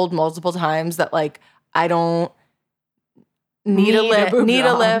been told multiple times that like I don't need a lift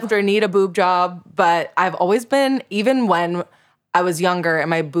or need a boob job. But I've always been, even when I was younger and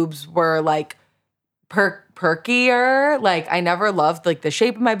my boobs were like perkier, like I never loved like the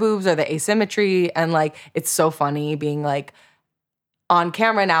shape of my boobs or the asymmetry. And like, it's so funny being like on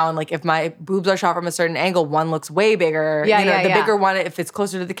camera now, and like if my boobs are shot from a certain angle, one looks way bigger. The bigger one, if it's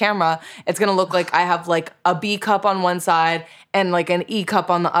closer to the camera, it's gonna look like I have like a B cup on one side and like an E cup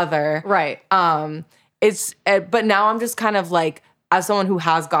on the other. Right. But now I'm just kind of like, as someone who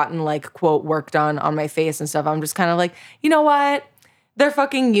has gotten like quote work done on my face and stuff, I'm just kind of like, you know what? They're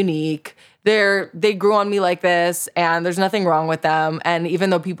fucking unique. They grew on me like this, and there's nothing wrong with them. And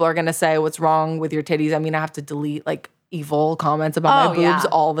even though people are gonna say what's wrong with your titties, I mean, I have to delete like evil comments about my boobs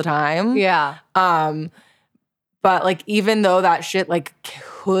all the time. Yeah. But like, even though that shit like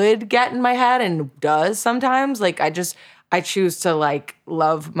could get in my head and does sometimes, like I choose to like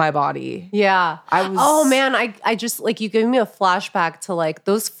love my body. Yeah. I just like, you give me a flashback to like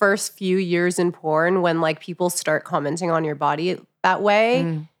those first few years in porn when like people start commenting on your body that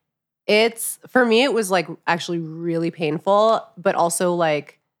way. It's, for me, it was like actually really painful, but also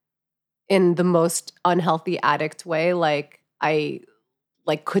like in the most unhealthy addict way. Like I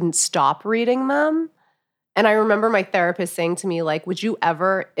like couldn't stop reading them. And I remember my therapist saying to me, like, would you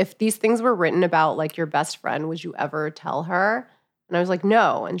ever, if these things were written about like your best friend, would you ever tell her? And I was like,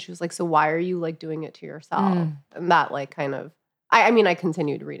 no. And she was like, so why are you like doing it to yourself? And that like kind of, I mean, I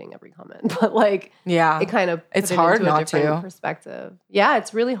continued reading every comment, but like, it kind of it's hard not to. Perspective. Yeah,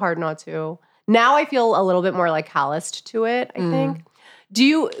 it's really hard not to. Now I feel a little bit more like calloused to it, I think.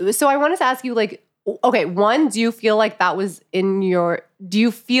 So I wanted to ask you, like, okay, one, do you feel like that was do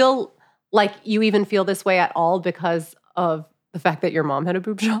you feel like you even feel this way at all because of the fact that your mom had a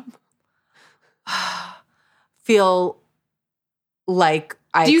boob job? Feel like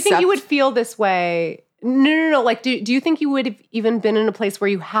Do you think you would feel this way? No. Like, do you think you would have even been in a place where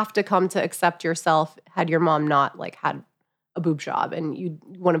you have to come to accept yourself had your mom not like had a boob job, and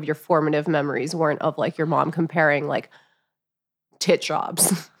one of your formative memories weren't of like your mom comparing like tit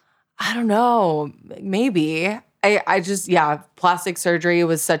jobs? I don't know. Maybe. I just, plastic surgery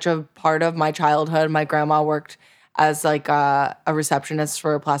was such a part of my childhood. My grandma worked as like a receptionist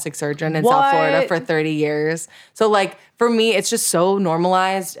for a plastic surgeon in South Florida for 30 years. So like for me, it's just so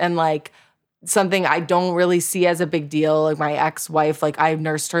normalized and like something I don't really see as a big deal. Like my ex-wife, like I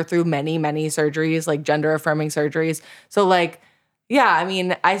nursed her through many, many surgeries, like gender affirming surgeries. So like, yeah, I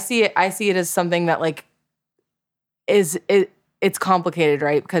mean, I see it as something that like it's complicated,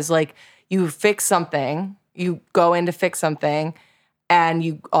 right? Because like you fix something, you go in to fix something, and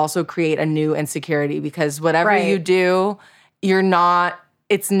you also create a new insecurity because whatever you do,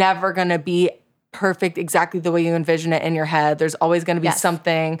 it's never going to be perfect exactly the way you envision it in your head. There's always going to be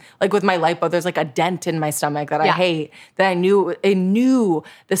something, like with my lipo, there's like a dent in my stomach that I hate, that I knew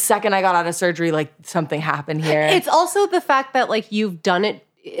the second I got out of surgery, like something happened here. It's also the fact that like you've done it.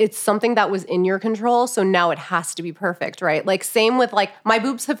 It's something that was in your control, so now it has to be perfect, right? Like same with like my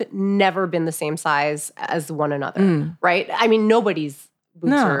boobs have never been the same size as one another, right? I mean, nobody's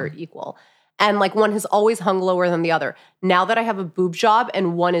boobs are equal. And like one has always hung lower than the other. Now that I have a boob job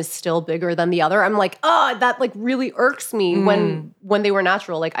and one is still bigger than the other, I'm like, oh, that like really irks me. When they were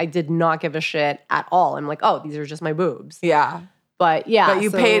natural, like I did not give a shit at all. I'm like, oh, these are just my boobs. Yeah. But yeah. But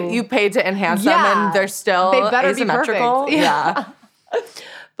you paid to enhance them, and they're still they better asymmetrical. Be perfect. Yeah.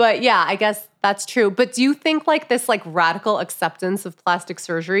 But yeah, I guess that's true. But do you think like this like radical acceptance of plastic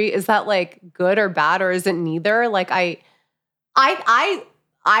surgery, is that like good or bad, or is it neither? Like I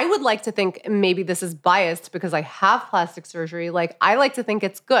would like to think, maybe this is biased because I have plastic surgery. Like I like to think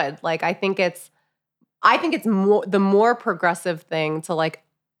it's good. Like I think it's more the more progressive thing to like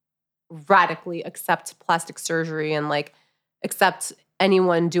radically accept plastic surgery and like accept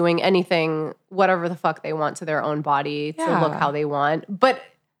anyone doing anything, whatever the fuck they want to their own body to look how they want. But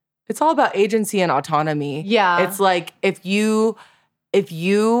it's all about agency and autonomy. Yeah. It's like if you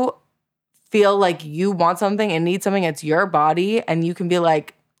feel like you want something and need something, it's your body, and you can be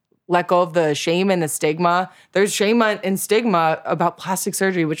like, let go of the shame and the stigma. There's shame and stigma about plastic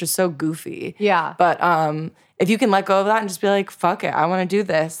surgery, which is so goofy. Yeah. But if you can let go of that and just be like, fuck it, I want to do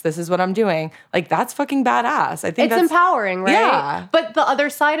this. This is what I'm doing. Like, that's fucking badass. I think it's empowering, right? Yeah. But the other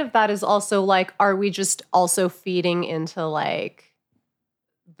side of that is also like, are we just also feeding into like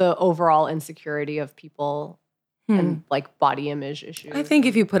the overall insecurity of people and like body image issues? I think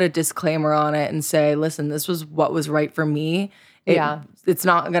if you put a disclaimer on it and say, listen, this was what was right for me. It's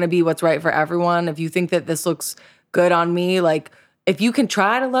not going to be what's right for everyone. If you think that this looks good on me, like if you can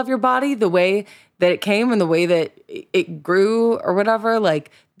try to love your body the way that it came and the way that it grew or whatever, like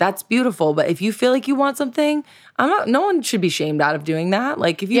that's beautiful. But if you feel like you want something, no one should be shamed out of doing that.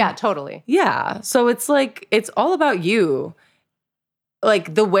 Like if you Yeah, totally. Yeah. So it's like it's all about you.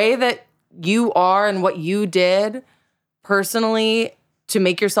 Like the way that you are and what you did personally to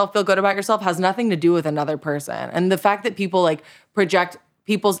make yourself feel good about yourself has nothing to do with another person. And the fact that people like project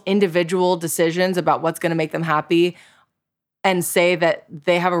people's individual decisions about what's going to make them happy and say that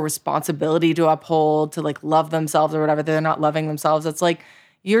they have a responsibility to uphold, to like love themselves or whatever, they're not loving themselves. It's like,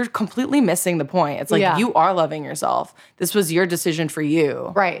 you're completely missing the point. It's like, you are loving yourself. This was your decision for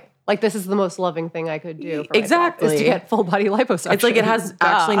you. Right. Like, this is the most loving thing I could do for exactly. myself, is to get full body liposuction. It's like, it has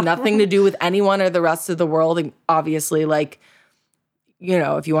actually nothing to do with anyone or the rest of the world. And obviously, like, you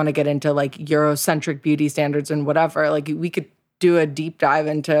know, if you want to get into like Eurocentric beauty standards and whatever, like we could do a deep dive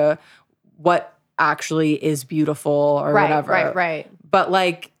into what actually is beautiful or whatever. Right. But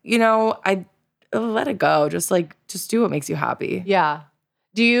like, you know, I let it go. Just do what makes you happy. Yeah.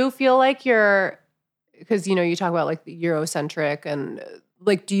 Do you feel like because, you know, you talk about like the Eurocentric and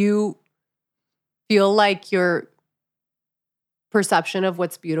like, do you feel like your perception of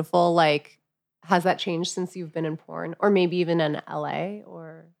what's beautiful, like, has that changed since you've been in porn or maybe even in LA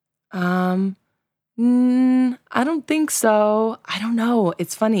or? I don't think so. I don't know.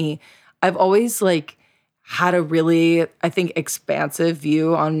 It's funny. I've always like had a really, I think, expansive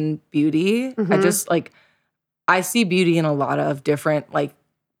view on beauty. Mm-hmm. I just like, I see beauty in a lot of different like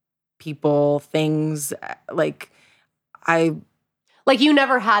people, things. Like you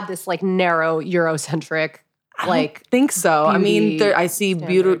never had this like narrow Eurocentric, like, I don't think so. I mean, I see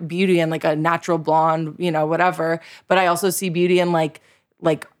beauty in like a natural blonde, you know, whatever. But I also see beauty in like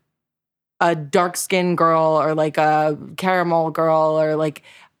a dark skinned girl or like a caramel girl or like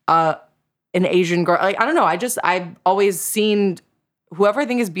an Asian girl. Like, I don't know. I've always seen whoever I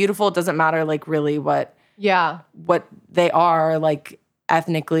think is beautiful. It doesn't matter like really what they are like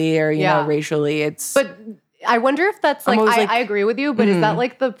ethnically or, you know, racially. But I wonder if that's like, I agree with you, but is that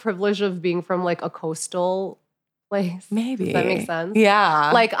like the privilege of being from like a coastal place? Maybe. Does that make sense?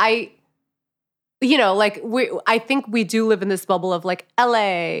 Yeah. Like I think we do live in this bubble of like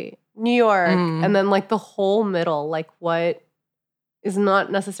LA, New York, and then like the whole middle, like what is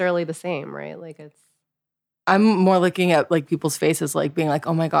not necessarily the same, right? Like I'm more looking at like people's faces, like being like,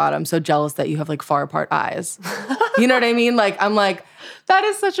 oh my God, I'm so jealous that you have like far apart eyes. You know what I mean? Like, I'm like, that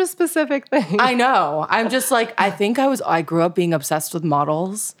is such a specific thing. I know. I'm just like, I grew up being obsessed with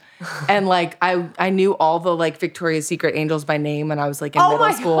models. And like, I knew all the like Victoria's Secret angels by name when I was like in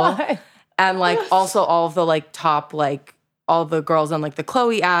middle school. God. And like also all of the like top, like all the girls on like the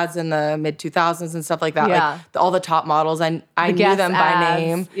Chloe ads in the mid 2000s and stuff like that. Yeah. Like all the top models, I knew them by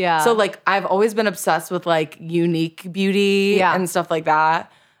name. Yeah. So like I've always been obsessed with like unique beauty and stuff like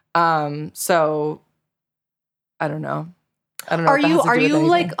that. So I don't know. Are you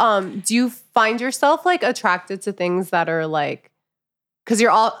like do you find yourself like attracted to things that are like, because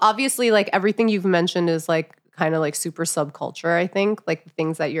you're obviously like everything you've mentioned is like kind of like super subculture, I think, like the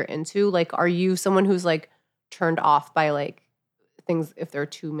things that you're into. Like, are you someone who's like turned off by like things if they're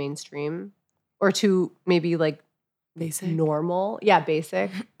too mainstream or too maybe like basic, normal? Yeah,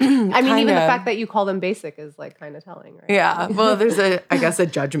 basic. I mean, even the fact that you call them basic is like kind of telling, right? Yeah. Well, there's I guess a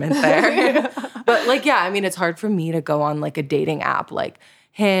judgment there. But like, yeah, I mean, it's hard for me to go on like a dating app like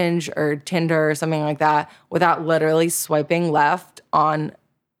Hinge or Tinder or something like that without literally swiping left on.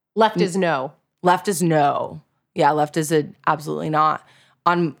 Left is no. Left is no. Yeah, left is absolutely not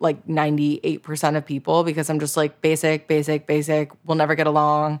on like 98% of people, because I'm just like basic. We'll never get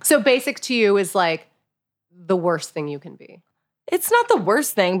along. So basic to you is like the worst thing you can be. It's not the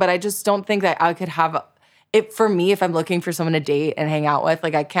worst thing, but I just don't think that I could have it for me. If I'm looking for someone to date and hang out with,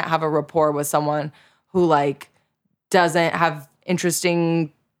 like I can't have a rapport with someone who like doesn't have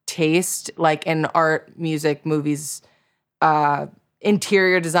interesting taste, like in art, music, movies,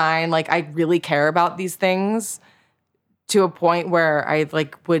 interior design. Like I really care about these things to a point where I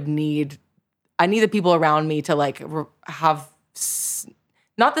like need the people around me to like have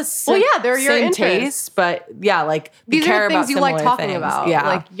not the same, they're your same interests. Taste, but yeah, like these care are the things you like talking things. about. Yeah,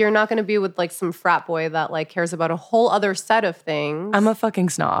 like you're not going to be with like some frat boy that like cares about a whole other set of things. I'm a fucking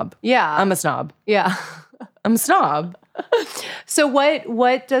snob. Yeah, I'm a snob. Yeah, I'm a snob. So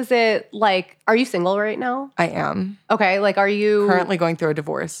what does it like? Are you single right now? I am. Okay, like are you currently going through a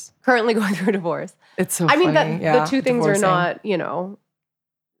divorce? It's so funny. I mean, the two things are not, you know,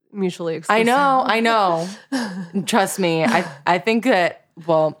 mutually exclusive. I know. Trust me. I think that,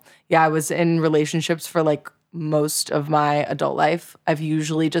 well, yeah, I was in relationships for like most of my adult life. I've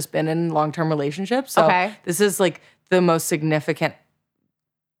usually just been in long-term relationships. So this is like the most significant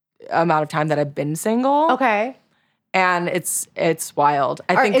amount of time that I've been single. Okay. And it's wild.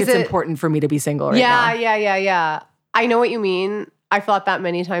 I think it's important for me to be single right now. Yeah. I know what you mean. I've thought that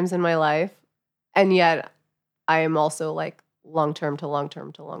many times in my life. And yet I am also like long-term to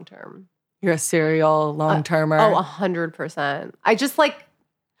long-term to long-term. You're a serial long-termer. 100%. I just like,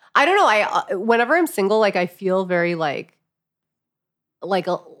 I don't know. Whenever I'm single, like I feel very like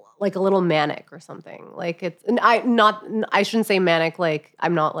a little manic or something. Like it's, and I shouldn't say manic. Like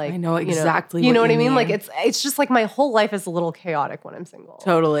I'm not like, I know exactly you know what what you I mean? mean. Like it's just like my whole life is a little chaotic when I'm single.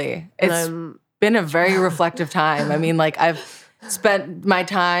 Totally. It's been a very reflective time. I mean, like I've spent my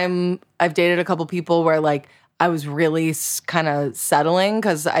time, I've dated a couple people where like I was really kind of settling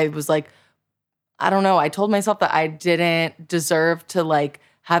because I was like, I don't know. I told myself that I didn't deserve to like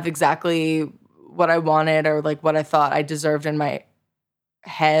have exactly what I wanted or like what I thought I deserved in my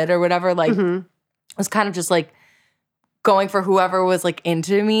head or whatever. Like I was kind of just like going for whoever was like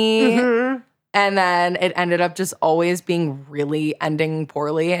into me. And then it ended up just always being really ending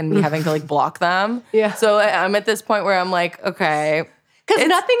poorly and me having to like block them. Yeah. So I'm at this point where I'm like, okay. Because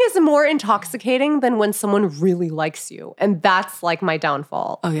nothing is more intoxicating than when someone really likes you. And that's like my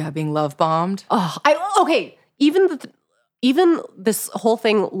downfall. Oh yeah, being love bombed. Oh, okay. Even this whole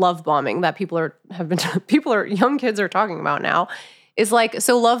thing, love bombing, that young kids are talking about now, is like,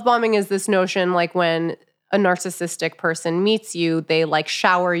 so love bombing is this notion like when a narcissistic person meets you, they like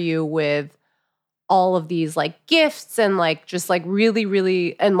shower you with all of these like gifts and like just like really,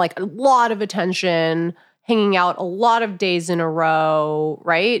 really, and like a lot of attention, hanging out a lot of days in a row,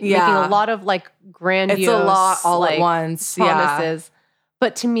 right? Yeah. Making a lot of like grandiose, it's a lot all like, at once. promises. Yeah.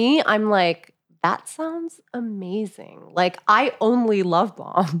 But to me, I'm like, that sounds amazing. Like I only love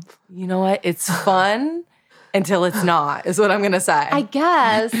bomb. You know what? It's fun until it's not, is what I'm going to say. I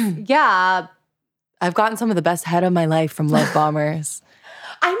guess. Yeah. I've gotten some of the best head of my life from love bombers.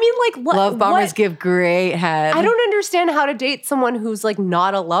 I mean, like, what? Love bombers give great head. I don't understand how to date someone who's like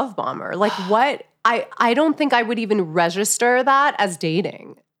not a love bomber. Like, what? I don't think I would even register that as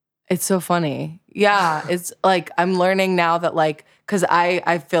dating. It's so funny. Yeah. It's like, I'm learning now that like, because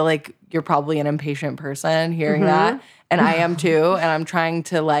I feel like you're probably an impatient person hearing that. And I am too. And I'm trying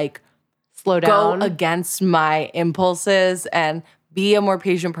to like slow down, go against my impulses and be a more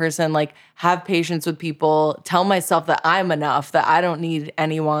patient person, like have patience with people, tell myself that I'm enough, that I don't need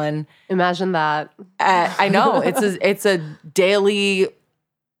anyone. Imagine that. I know it's a daily,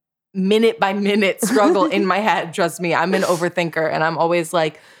 minute by minute struggle in my head. Trust me, I'm an overthinker, and I'm always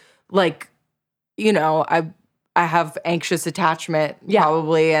like, you know, I have anxious attachment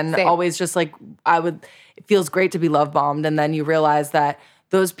probably, and Same. always just like it feels great to be love bombed, and then you realize that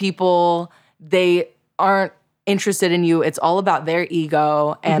those people, they aren't interested in you. It's all about their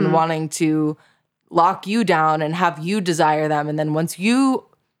ego and wanting to lock you down and have you desire them. And then once you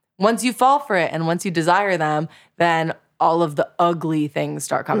fall for it and once you desire them, then all of the ugly things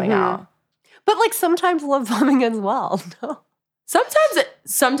start coming out. But like sometimes love bombing as well. No.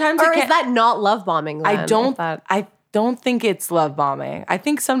 Sometimes or is that not love bombing? Then, I don't think it's love bombing. I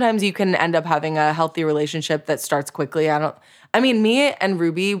think sometimes you can end up having a healthy relationship that starts quickly. I mean, me and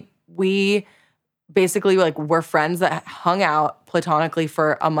Ruby, we basically like we're friends that hung out platonically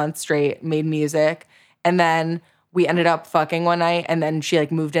for a month straight, made music, and then we ended up fucking one night, and then she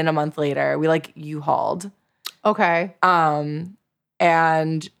like moved in a month later. We like U-hauled. Okay.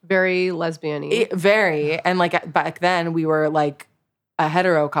 And very lesbian-y. Very. And like back then we were like a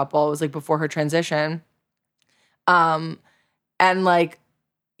hetero couple. It was like before her transition. And like,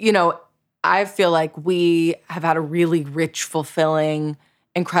 you know, I feel like we have had a really rich, fulfilling,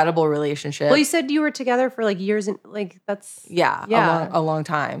 incredible relationship. Well, you said you were together for like years, and like that's a long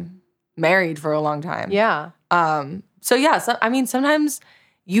time. Married for a long time. Yeah. So yeah, I mean, sometimes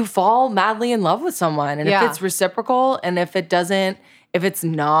you fall madly in love with someone, and if it's reciprocal, and if it's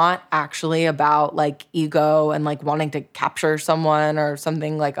not actually about like ego and like wanting to capture someone or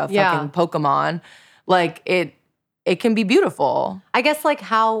something like a fucking Pokemon, like it can be beautiful. I guess like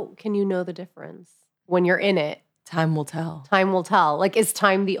how can you know the difference when you're in it? Time will tell. Time will tell. Like, is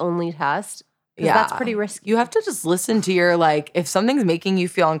time the only test? Yeah. That's pretty risky. You have to just listen to your, like, if something's making you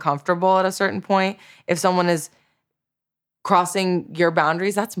feel uncomfortable at a certain point, if someone is crossing your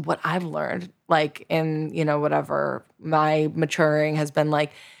boundaries, that's what I've learned. Like, in, you know, whatever my maturing has been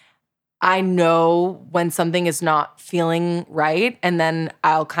like, I know when something is not feeling right, and then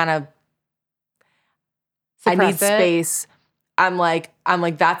I'll kind of, I need space. I'm like,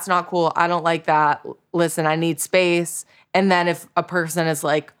 that's not cool. I don't like that. Listen, I need space. And then if a person is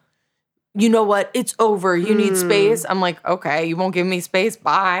like you know what? It's over. You need space. I'm like, okay, you won't give me space.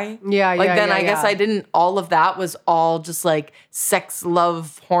 Bye. Yeah, like, yeah, then yeah, I guess yeah. I didn't, all of that was all just like sex,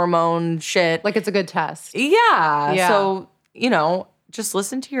 love, hormone shit. Like it's a good test. Yeah. Yeah. So, just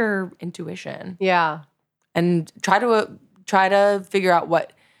listen to your intuition. Yeah. And try to figure out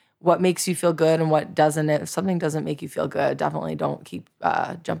what makes you feel good and what doesn't. If something doesn't make you feel good, definitely don't keep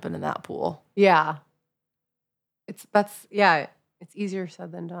jumping in that pool. Yeah. It's easier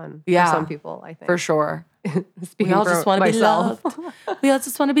said than done for some people, I think. For sure. Speaking we all for just want to be myself. loved. We all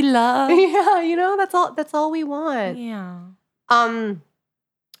just want to be loved. Yeah, that's all we want. Yeah.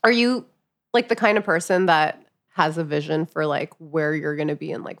 Are you like the kind of person that has a vision for like where you're going to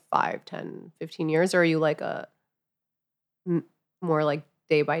be in like 5, 10, 15 years? Or are you like a more like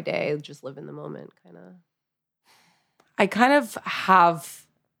day by day, just live in the moment kind of? I kind of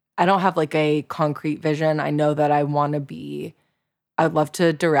I don't have like a concrete vision. I know that I'd love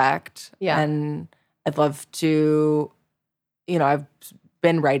to direct. Yeah. And I'd love to, I've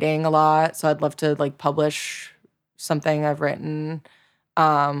been writing a lot. So I'd love to like publish something I've written,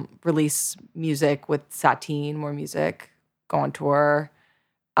 release music with Sateen, more music, go on tour,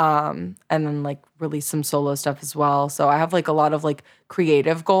 and then like release some solo stuff as well. So I have like a lot of like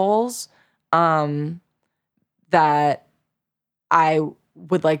creative goals that I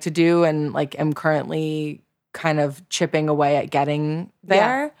would like to do and like am currently kind of chipping away at getting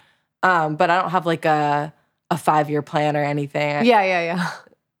there. Yeah. But I don't have like a 5-year plan or anything. Yeah.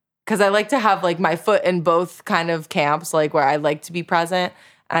 Because I like to have like my foot in both kind of camps, like where I like to be present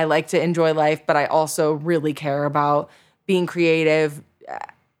and I like to enjoy life, but I also really care about being creative,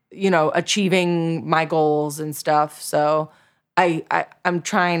 achieving my goals and stuff. So I'm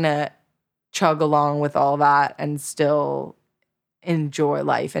trying to chug along with all that and still enjoy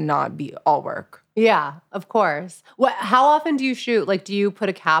life and not be all work. Yeah, of course. How often do you shoot? Like, do you put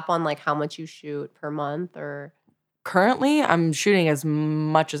a cap on like how much you shoot per month or? Currently, I'm shooting as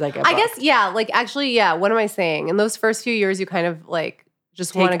much as I get. I guess, yeah. Like, actually, yeah. What am I saying? In those first few years, you kind of like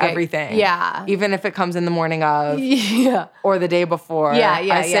just want to take everything. Yeah. Even if it comes in the morning of. Yeah. Or the day before. Yeah.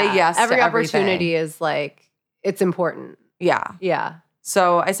 I say yes to every everything. opportunity is like, it's important. Yeah. Yeah.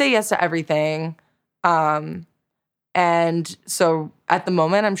 So I say yes to everything. And so at the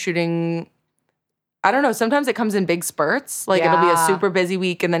moment, I'm shooting. I don't know. Sometimes it comes in big spurts. Like it'll be a super busy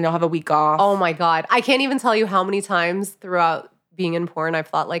week and then you'll have a week off. Oh my God. I can't even tell you how many times throughout being in porn I've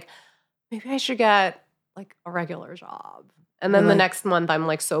thought like, maybe I should get like a regular job. And then the next month I'm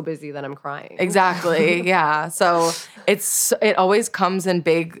like so busy that I'm crying. Exactly. Yeah. So it always comes in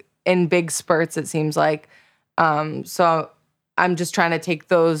big spurts, it seems like. So I'm just trying to take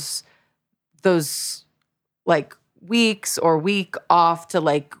those like weeks or week off to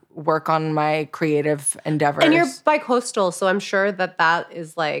like work on my creative endeavors. And you're bi-coastal, so I'm sure that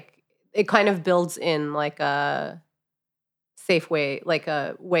is like, it kind of builds in like a safe way, like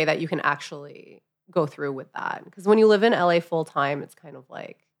a way that you can actually go through with that. Because when you live in LA full time, it's kind of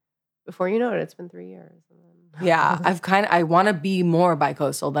like, before you know it, it's been 3 years. Yeah, I want to be more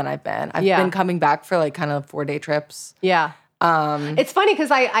bi-coastal than I've been. I've been coming back for like kind of 4-day trips. Yeah. It's funny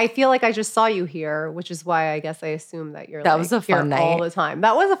because I feel like I just saw you here, which is why I guess I assume that you're that like was a here fun night. All the time.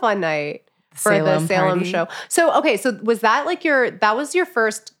 That was a fun night for the Salem party. show. So okay, so was that like that was your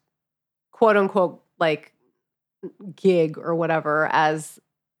first quote unquote like gig or whatever as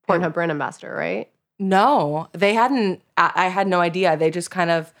Pornhub Brand Ambassador, right? No, they hadn't. I had no idea. They just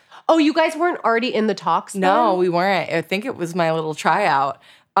kind of. Oh, you guys weren't already in the talks then? No, we weren't. I think it was my little tryout.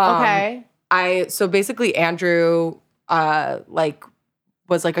 Okay. So basically Andrew was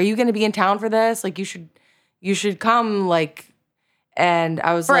like, "Are you going to be in town for this? Like, you should come." Like, and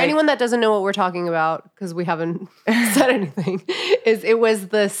I was for anyone that doesn't know what we're talking about because we haven't said anything, it was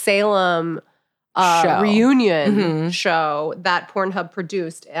the Salem reunion show that Pornhub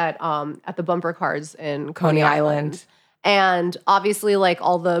produced at the Bumper Cars in Coney Island. And obviously, like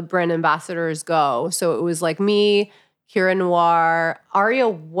all the brand ambassadors go. So it was like me, Kira Noir, Aria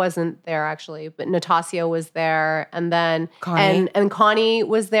wasn't there actually, but Natasha was there, and then Connie. and Connie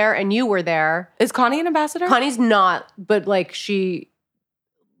was there, and you were there. Is Connie an ambassador? Connie's not, but she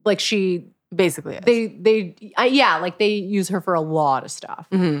basically is. They use her for a lot of stuff.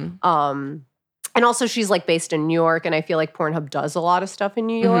 Mm-hmm. And also she's like based in New York, and I feel like Pornhub does a lot of stuff in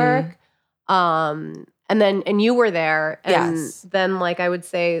New York. And you were there, and then like I would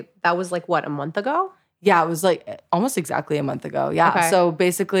say that was like what, a month ago? Yeah, it was like almost exactly a month ago. Yeah. Okay. So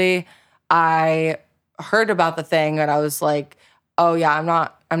basically I heard about the thing and I was like, oh yeah, I'm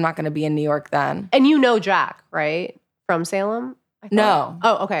not going to be in New York then. And you know Jack, right? From Salem? No.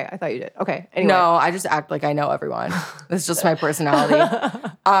 Oh, okay. I thought you did. Okay. Anyway. No, I just act like I know everyone. That's just my personality.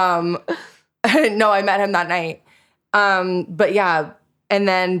 No, I met him that night. But yeah, and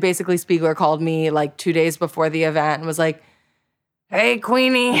then basically Spiegler called me like 2 days before the event and was like, "Hey,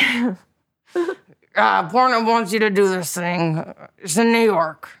 Queenie, Pornhub wants you to do this thing. It's in New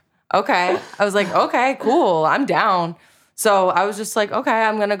York." Okay. I was like, okay, cool. I'm down. So I was just like, okay,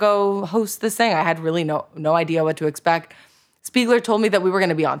 I'm going to go host this thing. I had really no idea what to expect. Spiegler told me that we were going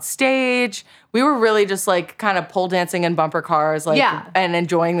to be on stage. We were really just like kind of pole dancing in bumper cars, like, and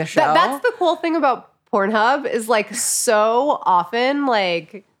enjoying the show. That's the cool thing about Pornhub is like so often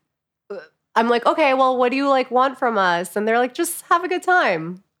like I'm like, okay, well, what do you like want from us? And they're like, just have a good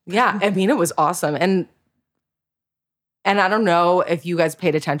time. Yeah, I mean, it was awesome. And I don't know if you guys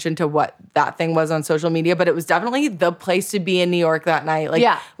paid attention to what that thing was on social media, but it was definitely the place to be in New York that night. Like,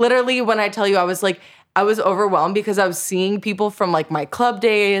 literally, when I tell you, I was overwhelmed because I was seeing people from like my club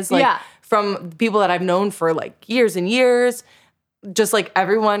days, like from people that I've known for like years and years, just like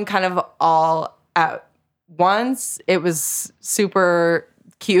everyone kind of all at once. It was super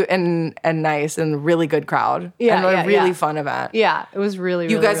cute and nice and really good crowd. And a really fun event. Yeah, it was really,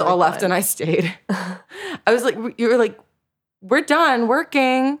 you guys really all fun. left and I stayed. I was like, you were like, we're done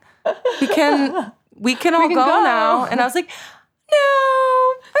working. We can all go now. And I was like,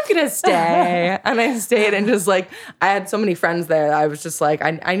 no, I'm going to stay. And I stayed and just like, I had so many friends there that I was just like,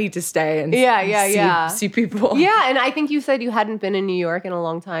 I need to stay and see people. Yeah, and I think you said you hadn't been in New York in a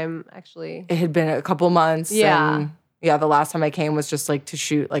long time, actually. It had been a couple months. Yeah. And the last time I came was just like to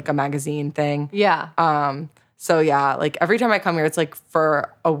shoot like a magazine thing. Yeah. So yeah, like every time I come here, it's like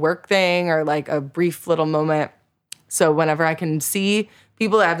for a work thing or like a brief little moment. So whenever I can see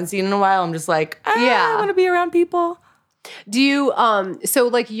people that I haven't seen in a while, I'm just like, I want to be around people. Do you, so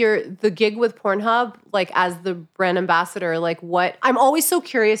like the gig with Pornhub, like as the brand ambassador, like what, I'm always so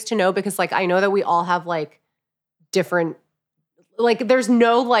curious to know because like I know that we all have like different, like there's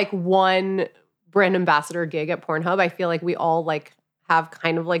no like one brand ambassador gig at Pornhub. I feel like we all like have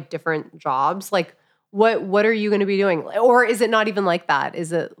kind of like different jobs. Like what are you going to be doing? Or is it not even like that?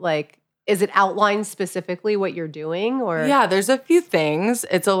 Is it outlined specifically what you're doing or? Yeah, there's a few things.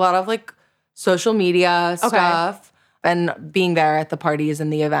 It's a lot of like social media stuff and being there at the parties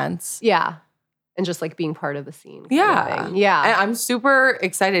and the events. Yeah. And just like being part of the scene. Yeah. Yeah. And I'm super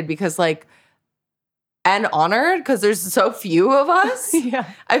excited because like, and honored because there's so few of us.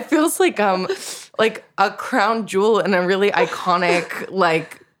 I feels like a crown jewel in a really iconic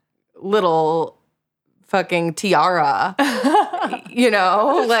like little fucking tiara. You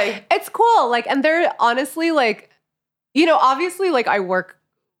know, like it's cool. Like, and they're honestly like, you know, obviously like I work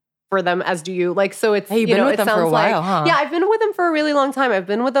for them as do you. Like, so it's, hey, you've been with them for a while, huh? Yeah, I've been with them for a really long time. I've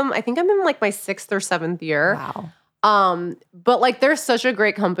been with them, I think I'm in like my 6th or 7th year. Wow. But like they're such a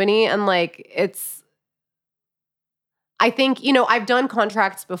great company and like I think, you know, I've done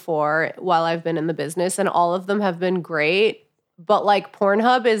contracts before while I've been in the business and all of them have been great. But like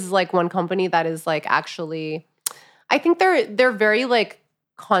Pornhub is like one company that is like actually, I think they're very like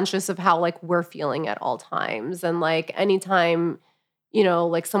conscious of how like we're feeling at all times. And like anytime, you know,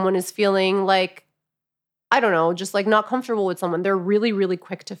 like someone is feeling like, I don't know, just like not comfortable with someone, they're really, really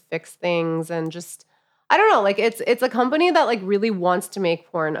quick to fix things and just, I don't know, like it's a company that like really wants to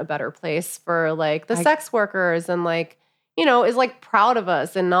make porn a better place for like the sex workers and like, you know, is like proud of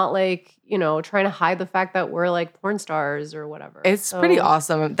us and not like, you know, trying to hide the fact that we're like porn stars or whatever. It's pretty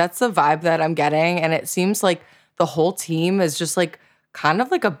awesome. That's the vibe that I'm getting. And it seems like the whole team is just like kind of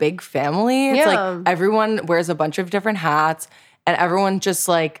like a big family. It's like everyone wears a bunch of different hats and everyone just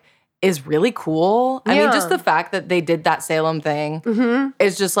like is really cool. I mean, just the fact that they did that Salem thing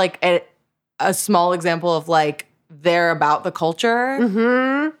is just like a small example of like they're about the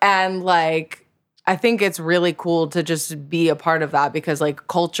culture. And like, I think it's really cool to just be a part of that because like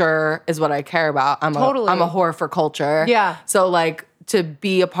culture is what I care about. I'm a whore for culture. Yeah. So like to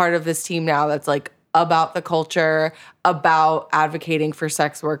be a part of this team now that's like about the culture, about advocating for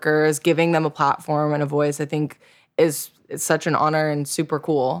sex workers, giving them a platform and a voice, I think is such an honor and super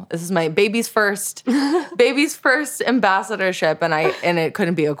cool. This is my baby's first ambassadorship and it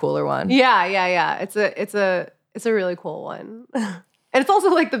couldn't be a cooler one. Yeah. It's a really cool one. And it's also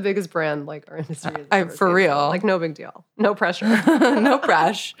like the biggest brand like our industry is for real. So, like no big deal. No pressure. No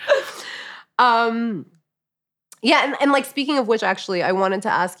pressure. Yeah, and like speaking of which, actually, I wanted to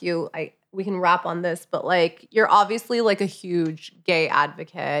ask you, we can wrap on this, but like you're obviously like a huge gay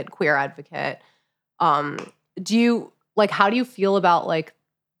advocate, queer advocate. Do you like how do you feel about like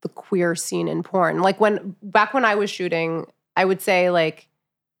the queer scene in porn? Like back when I was shooting, I would say like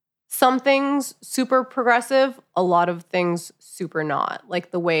some things super progressive, a lot of things super not.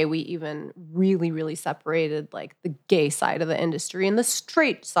 Like the way we even really, really separated like the gay side of the industry and the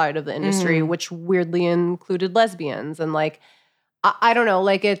straight side of the industry, which weirdly included lesbians. And like, I don't know,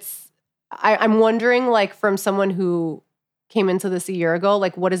 like I'm wondering like from someone who came into this a year ago,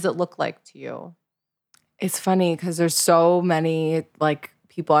 like what does it look like to you? It's funny because there's so many like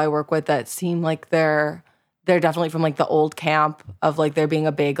people I work with that seem like they're definitely from like the old camp of like there being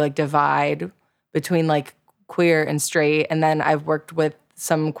a big like divide between like queer and straight. And then I've worked with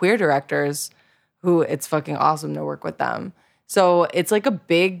some queer directors who it's fucking awesome to work with them. So it's like a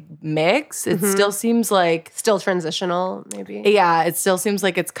big mix. It still seems like still transitional, maybe. Yeah, it still seems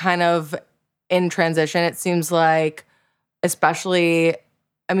like it's kind of in transition. It seems like, especially,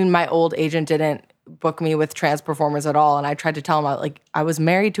 I mean, my old agent didn't book me with trans performers at all, and I tried to tell him like I was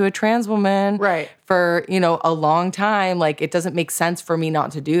married to a trans woman for a long time. Like it doesn't make sense for me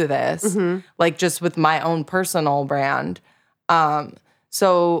not to do this. Like just with my own personal brand.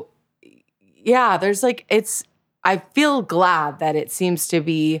 So yeah, there's like I feel glad that it seems to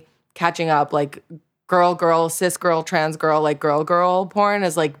be catching up. Like girl, cis girl, trans girl, like girl porn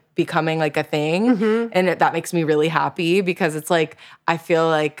is like becoming like a thing, and that makes me really happy because it's like I feel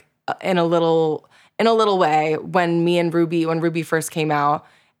like in a little way when Ruby first came out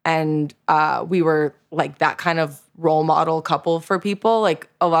and we were like that kind of role model couple for people, like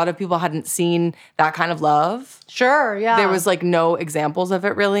a lot of people hadn't seen that kind of love. Sure, yeah. There was like no examples of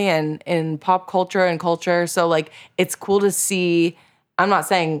it really in pop culture and culture. So like it's cool to see. I'm not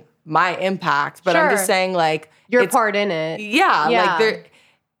saying my impact, but I'm just saying like your part in it. Yeah. Like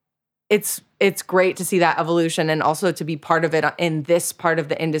it's great to see that evolution and also to be part of it in this part of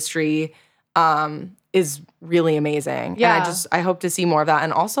the industry is really amazing. Yeah. And I hope to see more of that.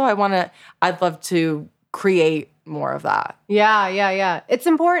 And also I'd love to create more of that. Yeah. It's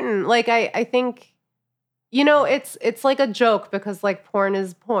important. Like I think, it's like a joke because like porn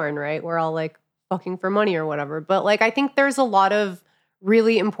is porn, right? We're all like fucking for money or whatever. But like I think there's a lot of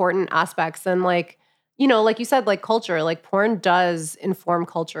really important aspects and like, like you said, like culture, like porn does inform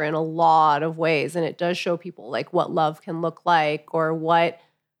culture in a lot of ways. And it does show people like what love can look like or what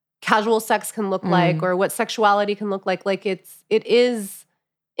casual sex can look like or what sexuality can look like. Like it is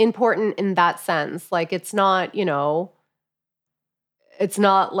important in that sense. Like it's not, it's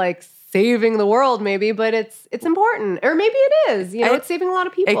not like saving the world maybe, but it's important. Or maybe it is, it's saving a lot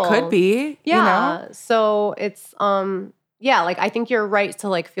of people. It could be. Yeah. So it's like I think you're right to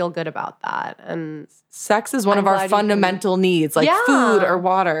like feel good about that. And sex is one of our fundamental needs, like food or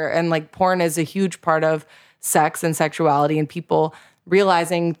water. And like porn is a huge part of sex and sexuality and people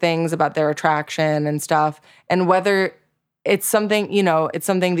realizing things about their attraction and stuff. And whether it's something, it's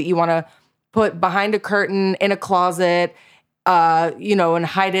something that you want to put behind a curtain in a closet, and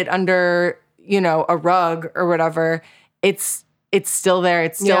hide it under, a rug or whatever, it's still there.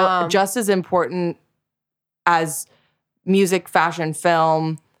 It's still just as important as music, fashion,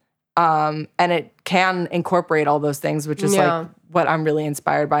 film, and it can incorporate all those things, which is like what I'm really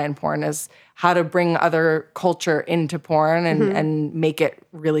inspired by in porn is how to bring other culture into porn and make it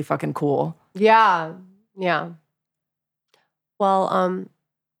really fucking cool. Yeah. Well,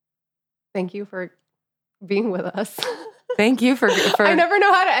 thank you for being with us. Thank you for I never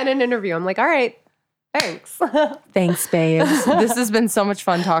know how to end an interview. I'm like, all right, thanks. Thanks, babes. This has been so much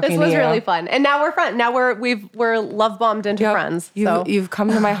fun talking to you. This was really fun. And now we're friends. Now we're love bombed into friends. You've come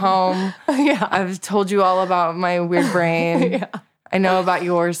to my home. Yeah. I've told you all about my weird brain. Yeah. I know about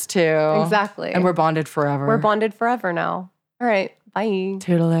yours too. Exactly. And we're bonded forever. We're bonded forever now. All right. Bye.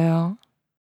 Toodaloo.